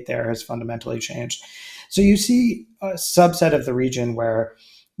debate there has fundamentally changed. So you see a subset of the region where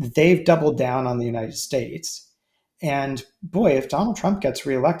they've doubled down on the United States. And boy, if Donald Trump gets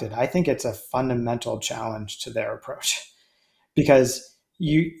reelected, I think it's a fundamental challenge to their approach, because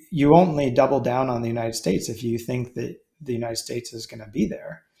you only double down on the United States if you think that the United States is going to be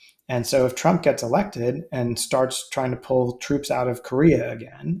there. And so if Trump gets elected and starts trying to pull troops out of Korea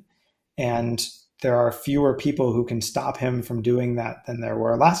again, and there are fewer people who can stop him from doing that than there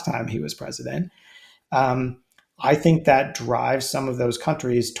were last time he was president, I think that drives some of those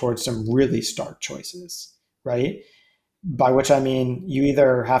countries towards some really stark choices, right? By which I mean, you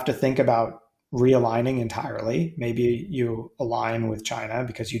either have to think about realigning entirely. Maybe you align with China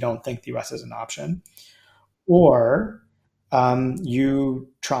because you don't think the US is an option, or you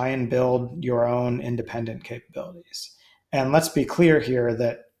try and build your own independent capabilities. And let's be clear here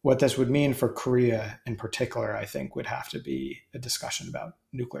that what this would mean for Korea in particular, I think, would have to be a discussion about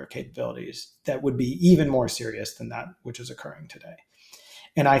nuclear capabilities that would be even more serious than that which is occurring today.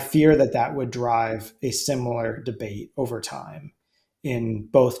 And I fear that that would drive a similar debate over time in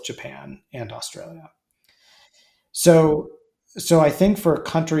both Japan and Australia. So I think for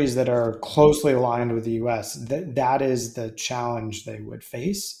countries that are closely aligned with the US, that is the challenge they would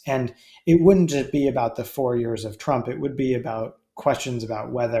face. And it wouldn't just be about the 4 years of Trump. It would be about questions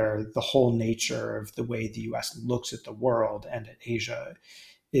about whether the whole nature of the way the US looks at the world and at Asia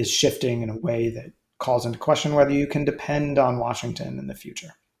is shifting in a way that calls into question whether you can depend on Washington in the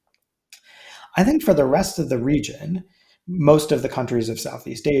future. I think for the rest of the region, most of the countries of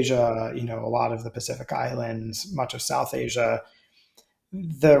Southeast Asia, a lot of the Pacific Islands, much of South Asia,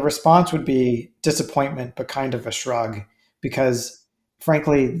 the response would be disappointment, but kind of a shrug, because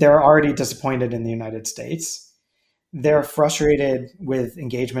frankly, they're already disappointed in the United States. They're frustrated with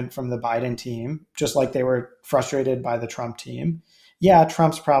engagement from the Biden team, just like they were frustrated by the Trump team. Yeah,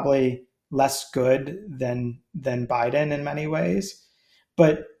 Trump's probably less good than Biden in many ways,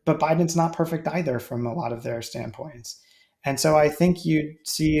 but Biden's not perfect either from a lot of their standpoints. And so I think you'd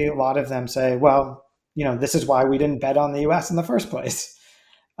see a lot of them say, well, this is why we didn't bet on the US in the first place.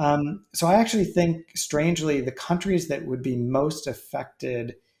 So I actually think, strangely, the countries that would be most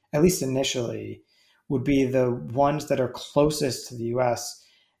affected, at least initially, would be the ones that are closest to the US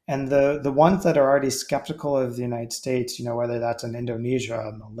And the ones that are already skeptical of the United States, whether that's in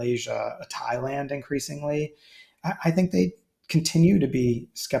Indonesia, Malaysia, Thailand increasingly, I think they continue to be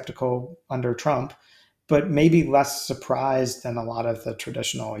skeptical under Trump, but maybe less surprised than a lot of the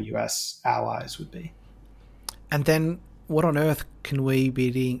traditional US allies would be. And then what on earth can we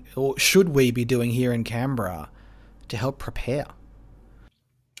be doing, or should we be doing here in Canberra to help prepare?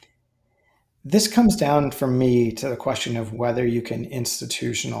 This comes down for me to the question of whether you can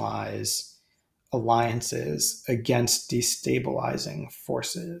institutionalize alliances against destabilizing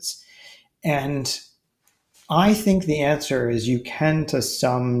forces. And I think the answer is you can to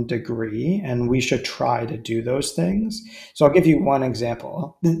some degree, and we should try to do those things. So I'll give you one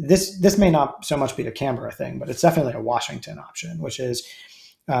example. This may not so much be a Canberra thing, but it's definitely a Washington option, which is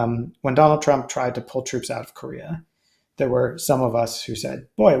when Donald Trump tried to pull troops out of Korea, there were some of us who said,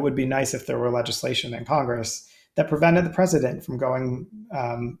 boy, it would be nice if there were legislation in Congress that prevented the president from going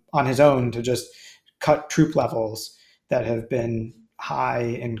on his own to just cut troop levels that have been high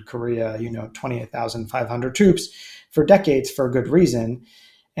in Korea, 28,500 troops for decades for a good reason,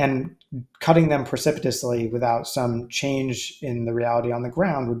 and cutting them precipitously without some change in the reality on the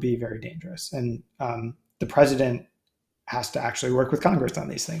ground would be very dangerous. And the president has to actually work with Congress on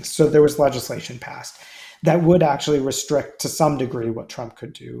these things. So there was legislation passed that would actually restrict to some degree what Trump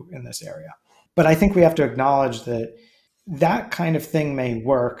could do in this area. But I think we have to acknowledge that that kind of thing may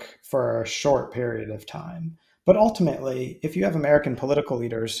work for a short period of time. But ultimately, if you have American political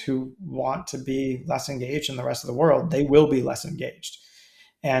leaders who want to be less engaged in the rest of the world, they will be less engaged.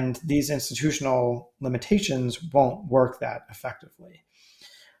 And these institutional limitations won't work that effectively.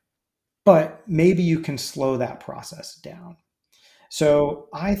 But maybe you can slow that process down. So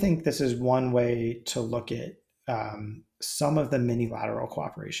I think this is one way to look at some of the minilateral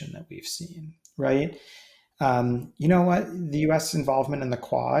cooperation that we've seen, right? You know what? The US involvement in the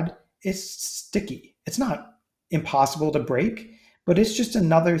Quad is sticky. It's not impossible to break, but it's just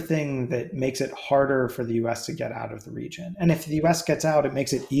another thing that makes it harder for the US to get out of the region. And if the US gets out, it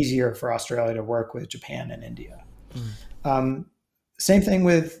makes it easier for Australia to work with Japan and India. Same thing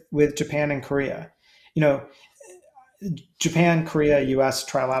with Japan and Korea. Japan, Korea, US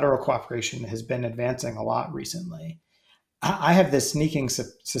trilateral cooperation has been advancing a lot recently. I have this sneaking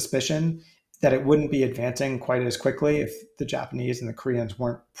suspicion that it wouldn't be advancing quite as quickly if the Japanese and the Koreans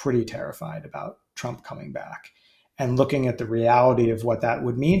weren't pretty terrified about Trump coming back and looking at the reality of what that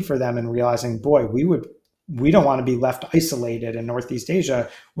would mean for them and realizing, boy, we don't want to be left isolated in Northeast Asia.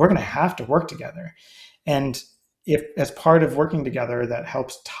 We're going to have to work together. And if as part of working together, that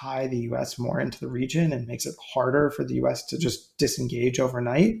helps tie the US more into the region and makes it harder for the US to just disengage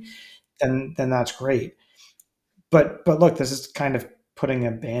overnight, then that's great. But look, this is kind of putting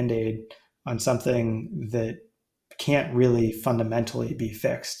a Band-Aid on something that can't really fundamentally be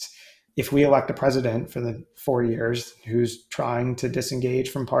fixed. If we elect a president for the 4 years who's trying to disengage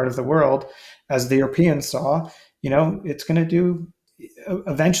from part of the world, as the Europeans saw, it's going to do,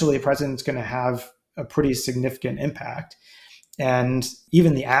 eventually a president's going to have a pretty significant impact. And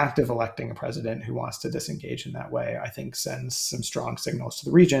even the act of electing a president who wants to disengage in that way, I think sends some strong signals to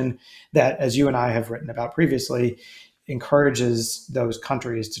the region that, as you and I have written about previously, encourages those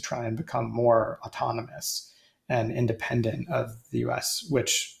countries to try and become more autonomous and independent of the US,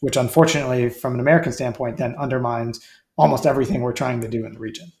 which unfortunately, from an American standpoint, then undermines almost everything we're trying to do in the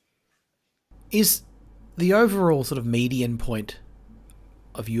region. Is the overall sort of median point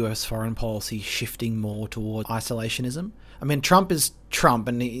of US foreign policy shifting more toward isolationism? I mean, Trump is Trump,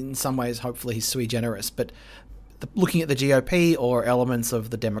 and in some ways, hopefully, he's sui generis, but looking at the GOP or elements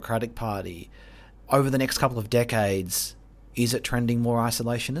of the Democratic Party, over the next couple of decades, is it trending more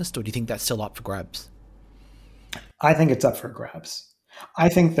isolationist, or do you think that's still up for grabs? I think it's up for grabs. I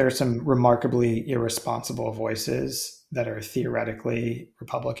think there's some remarkably irresponsible voices that are theoretically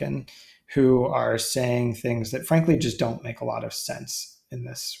Republican who are saying things that frankly just don't make a lot of sense in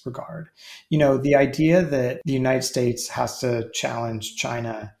this regard. The idea that the United States has to challenge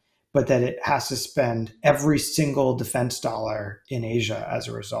China, but that it has to spend every single defense dollar in Asia as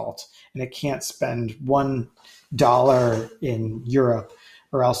a result, and it can't spend $1 in Europe,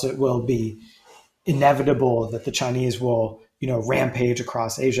 or else it will be inevitable that the Chinese will, rampage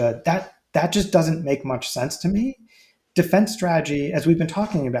across Asia. That just doesn't make much sense to me. Defense strategy, as we've been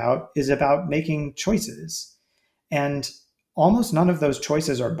talking about, is about making choices. And almost none of those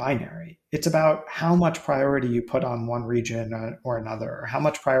choices are binary. It's about how much priority you put on one region or another, or how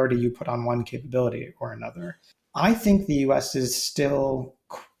much priority you put on one capability or another. I think the US is still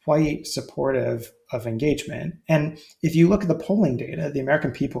quite supportive of engagement. And if you look at the polling data, the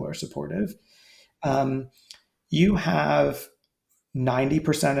American people are supportive. You have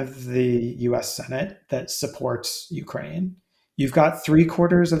 90% of the US Senate that supports Ukraine. You've got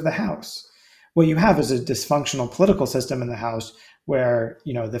 3/4 of the House. What you have is a dysfunctional political system in the House where,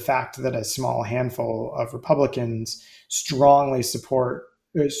 the fact that a small handful of Republicans strongly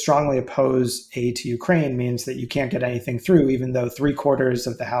oppose aid to Ukraine means that you can't get anything through, even though 3/4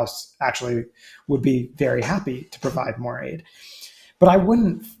 of the House actually would be very happy to provide more aid. But I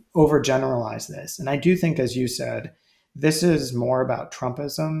wouldn't overgeneralize this. And I do think, as you said, this is more about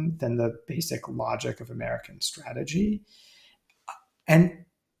Trumpism than the basic logic of American strategy. And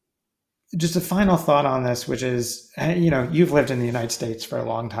just a final thought on this, which is, you've lived in the United States for a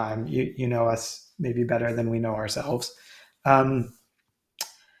long time. You know us maybe better than we know ourselves. I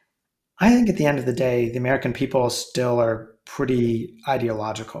think at the end of the day, the American people still are pretty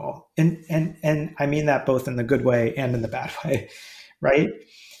ideological. And I mean that both in the good way and in the bad way, right?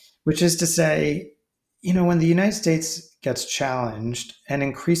 Which is to say, when the United States gets challenged and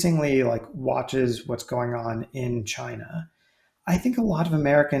increasingly watches what's going on in China, I think a lot of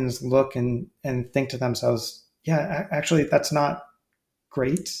Americans look and think to themselves, yeah, actually, that's not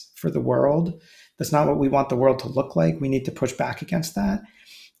great for the world. That's not what we want the world to look like. We need to push back against that.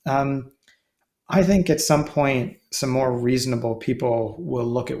 I think at some point, some more reasonable people will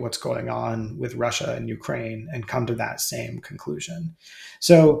look at what's going on with Russia and Ukraine and come to that same conclusion.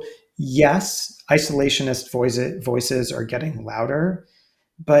 So yes, isolationist voices are getting louder,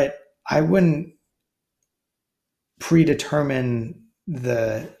 but I wouldn't predetermine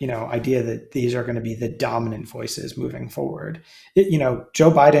the idea that these are going to be the dominant voices moving forward.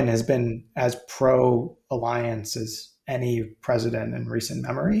 Joe Biden has been as pro-alliance as any president in recent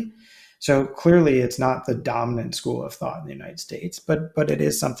memory. So clearly it's not the dominant school of thought in the United States, but it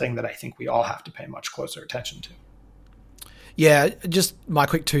is something that I think we all have to pay much closer attention to. Yeah, just my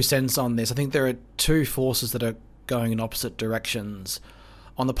quick 2 cents on this. I think there are two forces that are going in opposite directions.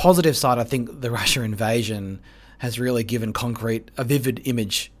 On the positive side, I think the Russia invasion has really given a vivid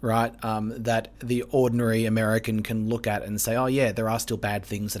image, right? That the ordinary American can look at and say, oh yeah, there are still bad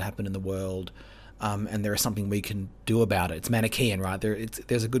things that happen in the world. And there is something we can do about it. It's Manichaean, right?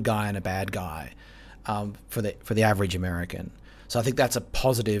 There's a good guy and a bad guy for the average American. So I think that's a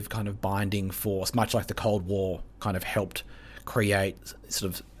positive kind of binding force, much like the Cold War kind of helped create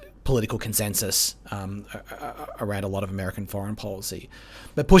sort of political consensus around a lot of American foreign policy.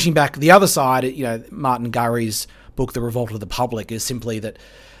 But pushing back the other side, Martin Gurry's book, The Revolt of the Public, is simply that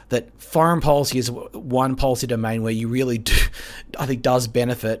foreign policy is one policy domain where you really do, I think, does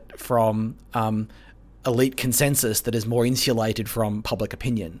benefit from elite consensus that is more insulated from public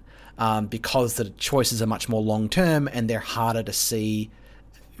opinion because the choices are much more long-term and they're harder to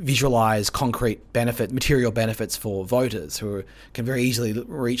visualize concrete material benefits for voters who can very easily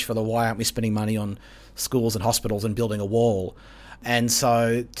reach for the why aren't we spending money on schools and hospitals and building a wall. And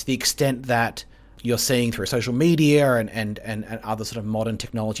so to the extent that you're seeing through social media and other sort of modern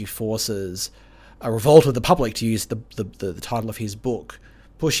technology forces, a revolt of the public, to use the title of his book,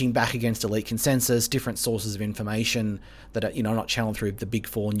 pushing back against elite consensus, different sources of information that are not channeled through the big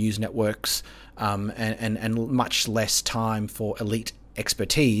four news networks, and much less time for elite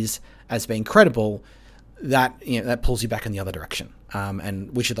expertise as being credible. That pulls you back in the other direction.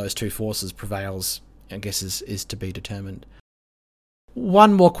 And which of those two forces prevails, I guess, is to be determined.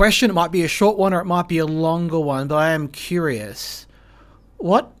 One more question. It might be a short one or it might be a longer one, but I am curious.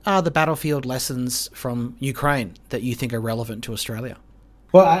 What are the battlefield lessons from Ukraine that you think are relevant to Australia?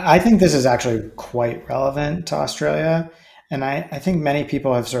 Well, I think this is actually quite relevant to Australia. And I think many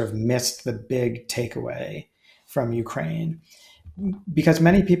people have sort of missed the big takeaway from Ukraine, because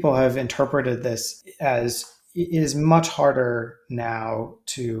many people have interpreted this as it is much harder now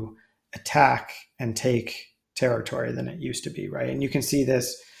to attack and take territory than it used to be, right? And you can see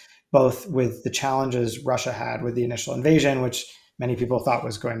this both with the challenges Russia had with the initial invasion, which many people thought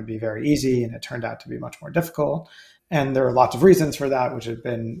was going to be very easy, and it turned out to be much more difficult. And there are lots of reasons for that, which have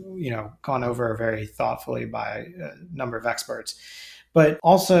been, gone over very thoughtfully by a number of experts. But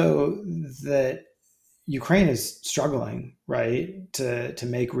also that Ukraine is struggling, right, to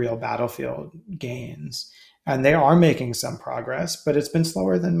make real battlefield gains. And they are making some progress, but it's been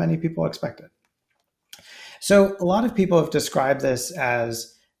slower than many people expected. So a lot of people have described this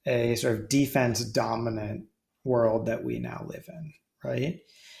as a sort of defense-dominant world that we now live in, right?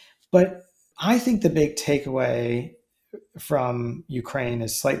 But I think the big takeaway from Ukraine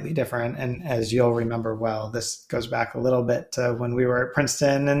is slightly different. And as you'll remember well, this goes back a little bit to when we were at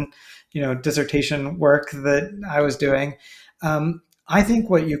Princeton and, dissertation work that I was doing. I think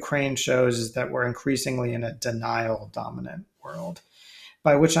what Ukraine shows is that we're increasingly in a denial-dominant world,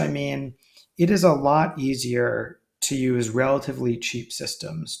 by which I mean it is a lot easier to use relatively cheap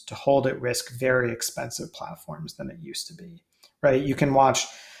systems to hold at risk very expensive platforms than it used to be, right? You can watch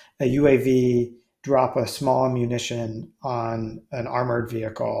a UAV drop a small munition on an armored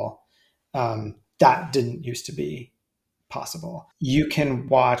vehicle. That didn't used to be possible. You can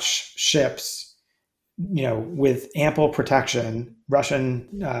watch ships, with ample protection,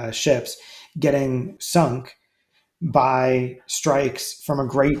 Russian ships getting sunk by strikes from a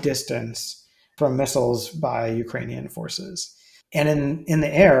great distance from missiles by Ukrainian forces. And in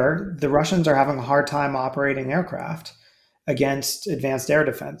the air, the Russians are having a hard time operating aircraft against advanced air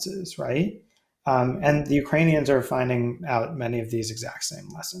defenses, right? And the Ukrainians are finding out many of these exact same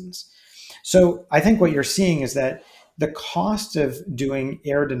lessons. So I think what you're seeing is that the cost of doing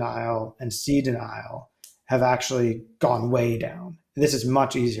air denial and sea denial have actually gone way down. This is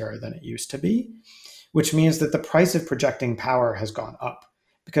much easier than it used to be, which means that the price of projecting power has gone up.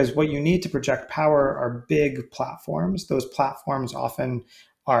 Because what you need to project power are big platforms. Those platforms often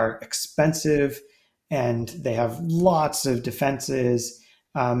are expensive and they have lots of defenses.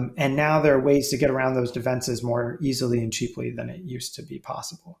 And now there are ways to get around those defenses more easily and cheaply than it used to be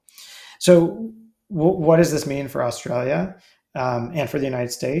possible. So what does this mean for Australia and for the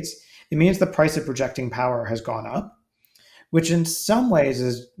United States? It means the price of projecting power has gone up, which in some ways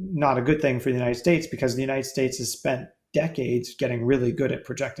is not a good thing for the United States because the United States has spent decades getting really good at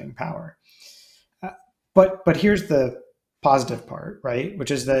projecting power. But here's the positive part, right?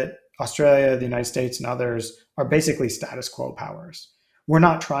 Which is that Australia, the United States, and others are basically status quo powers. We're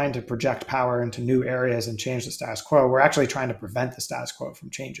not trying to project power into new areas and change the status quo. We're actually trying to prevent the status quo from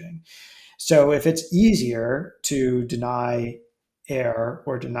changing. So if it's easier to deny air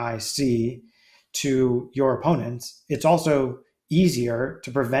or deny sea to your opponents, it's also easier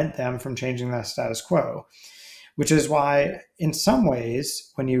to prevent them from changing that status quo, which is why in some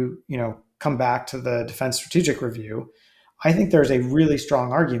ways, when you come back to the Defense Strategic Review, I think there's a really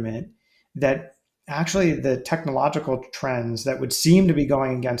strong argument that actually the technological trends that would seem to be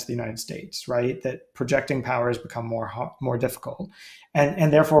going against the United States, right, that projecting power has become more difficult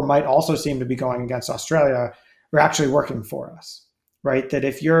and therefore might also seem to be going against Australia, are actually working for us, right? That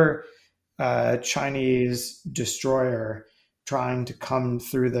if you're a Chinese destroyer trying to come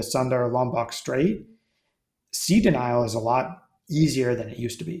through the Sundar-Lombok Strait, sea denial is a lot easier than it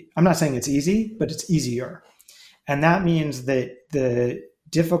used to be. I'm not saying it's easy, but it's easier. And that means that the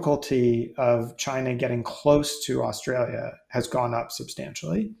difficulty of China getting close to Australia has gone up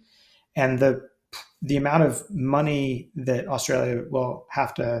substantially. And the amount of money that Australia will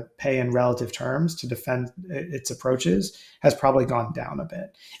have to pay in relative terms to defend its approaches has probably gone down a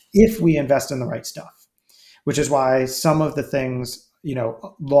bit if we invest in the right stuff, which is why some of the things,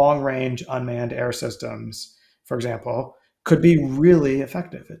 long-range unmanned air systems, for example, could be really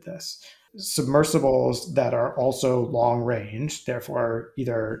effective at this. Submersibles that are also long-range, therefore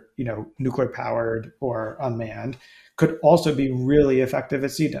either nuclear-powered or unmanned, could also be really effective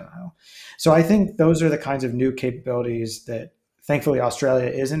at sea denial. So I think those are the kinds of new capabilities that thankfully Australia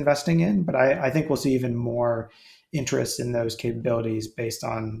is investing in, but I think we'll see even more interest in those capabilities based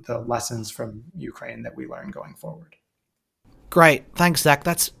on the lessons from Ukraine that we learn going forward. Great. Thanks, Zach.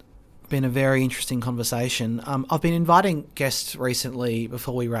 That's been a very interesting conversation. I've been inviting guests recently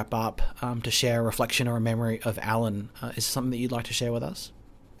before we wrap up to share a reflection or a memory of Alan. Is something that you'd like to share with us?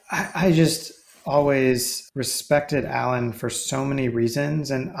 I just always respected Alan for so many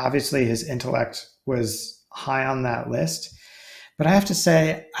reasons, and obviously his intellect was high on that list. But I have to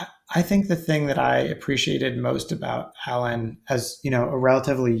say, I think the thing that I appreciated most about Alan as, a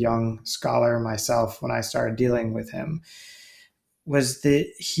relatively young scholar myself when I started dealing with him was that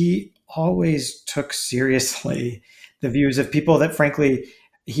he always took seriously the views of people that, frankly,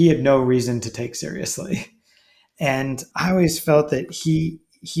 he had no reason to take seriously. And I always felt that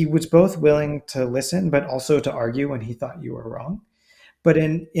he was both willing to listen, but also to argue when he thought you were wrong, but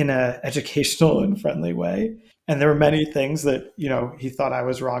in a educational and friendly way. And there were many things that, he thought I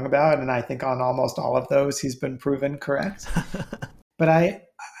was wrong about. And I think on almost all of those, he's been proven correct. But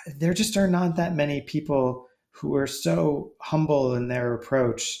there just are not that many people who are so humble in their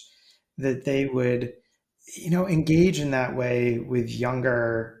approach that they would, engage in that way with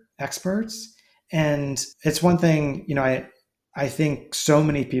younger experts. And it's one thing, I think so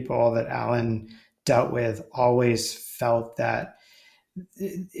many people that Alan dealt with always felt that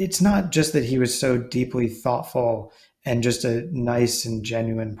it's not just that he was so deeply thoughtful and just a nice and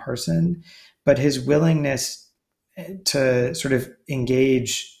genuine person, but his willingness to sort of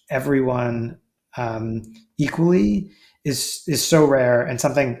engage everyone equally is so rare and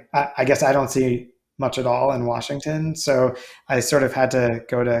something I guess I don't see much at all in Washington. So I sort of had to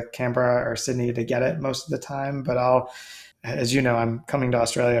go to Canberra or Sydney to get it most of the time. But as you know, I'm coming to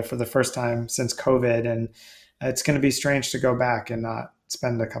Australia for the first time since COVID, and it's going to be strange to go back and not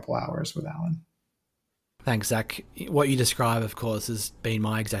spend a couple hours with Alan. Thanks, Zach. What you describe, of course, has been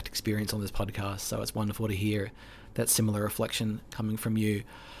my exact experience on this podcast, so it's wonderful to hear that similar reflection coming from you.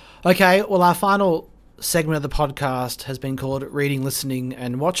 Okay, well, our final segment of the podcast has been called Reading, Listening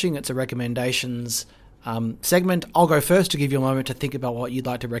and Watching. It's a recommendations segment. I'll go first to give you a moment to think about what you'd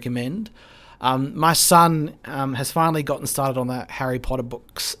like to recommend. My son has finally gotten started on the Harry Potter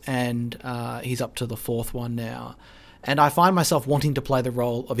books, and he's up to the fourth one now. And I find myself wanting to play the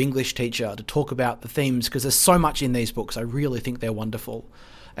role of English teacher to talk about the themes, because there's so much in these books. I really think they're wonderful.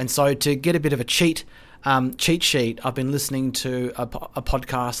 And so to get a bit of a cheat sheet, I've been listening to a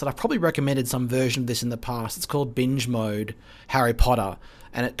podcast that I've probably recommended some version of this in the past. It's called Binge Mode Harry Potter,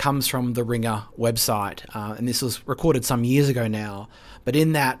 and it comes from the Ringer website. And this was recorded some years ago now. But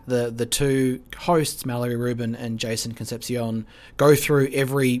in that, the two hosts, Mallory Rubin and Jason Concepcion, go through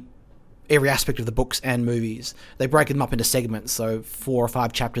every aspect of the books and movies. They break them up into segments, so 4 or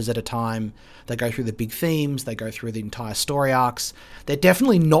 5 chapters at a time. They go through the big themes, they go through the entire story arcs. They're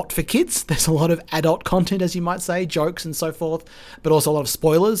definitely not for kids. There's a lot of adult content, as you might say, jokes and so forth, but also a lot of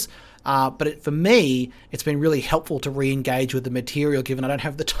spoilers. But for me, it's been really helpful to re-engage with the material, given I don't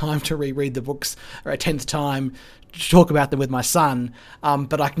have the time to reread the books or a 10th time to talk about them with my son.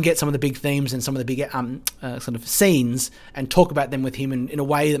 But I can get some of the big themes and some of the big sort of scenes and talk about them with him in a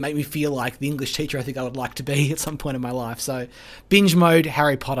way that make me feel like the English teacher I think I would like to be at some point in my life. So Binge Mode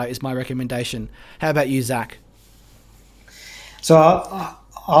Harry Potter is my recommendation. How about you, Zach? So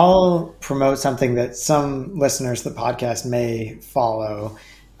I'll promote something that some listeners of the podcast may follow,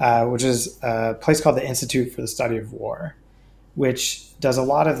 which is a place called the Institute for the Study of War, which does a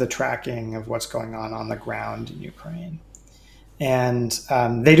lot of the tracking of what's going on the ground in Ukraine. And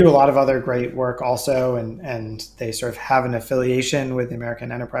they do a lot of other great work also, and they sort of have an affiliation with the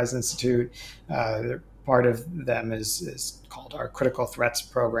American Enterprise Institute. Part of them is called our Critical Threats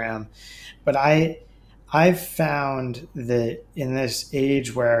Program. But I've found that in this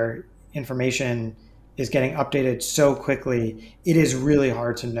age where information is getting updated so quickly, it is really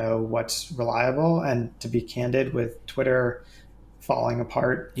hard to know what's reliable. And to be candid, with Twitter falling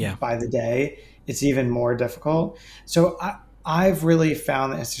apart by the day, it's even more difficult. So I've really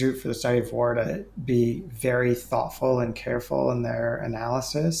found the Institute for the Study of War to be very thoughtful and careful in their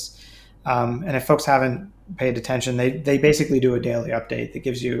analysis. And if folks haven't paid attention, they basically do a daily update that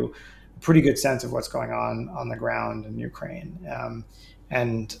gives you a pretty good sense of what's going on the ground in Ukraine.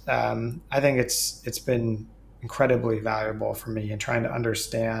 And I think it's been incredibly valuable for me in trying to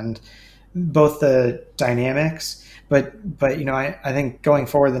understand both the dynamics, but I think going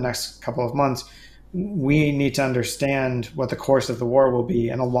forward the next couple of months, we need to understand what the course of the war will be.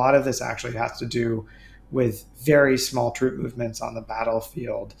 And a lot of this actually has to do with very small troop movements on the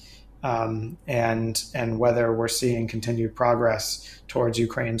battlefield, and whether we're seeing continued progress towards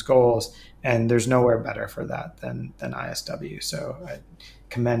Ukraine's goals. And there's nowhere better for that than ISW. So I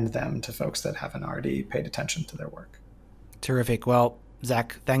commend them to folks that haven't already paid attention to their work. Terrific. Well,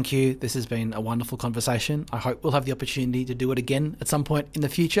 Zach, thank you. This has been a wonderful conversation. I hope we'll have the opportunity to do it again at some point in the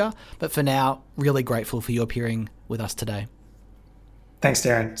future. But for now, really grateful for you appearing with us today. Thanks,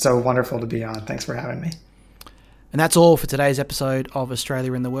 Darren. So wonderful to be on. Thanks for having me. And that's all for today's episode of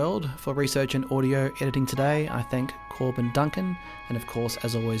Australia in the World. For research and audio editing today, I thank Corbin Duncan and, of course,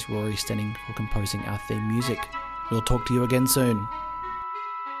 as always, Rory Stenning for composing our theme music. We'll talk to you again soon.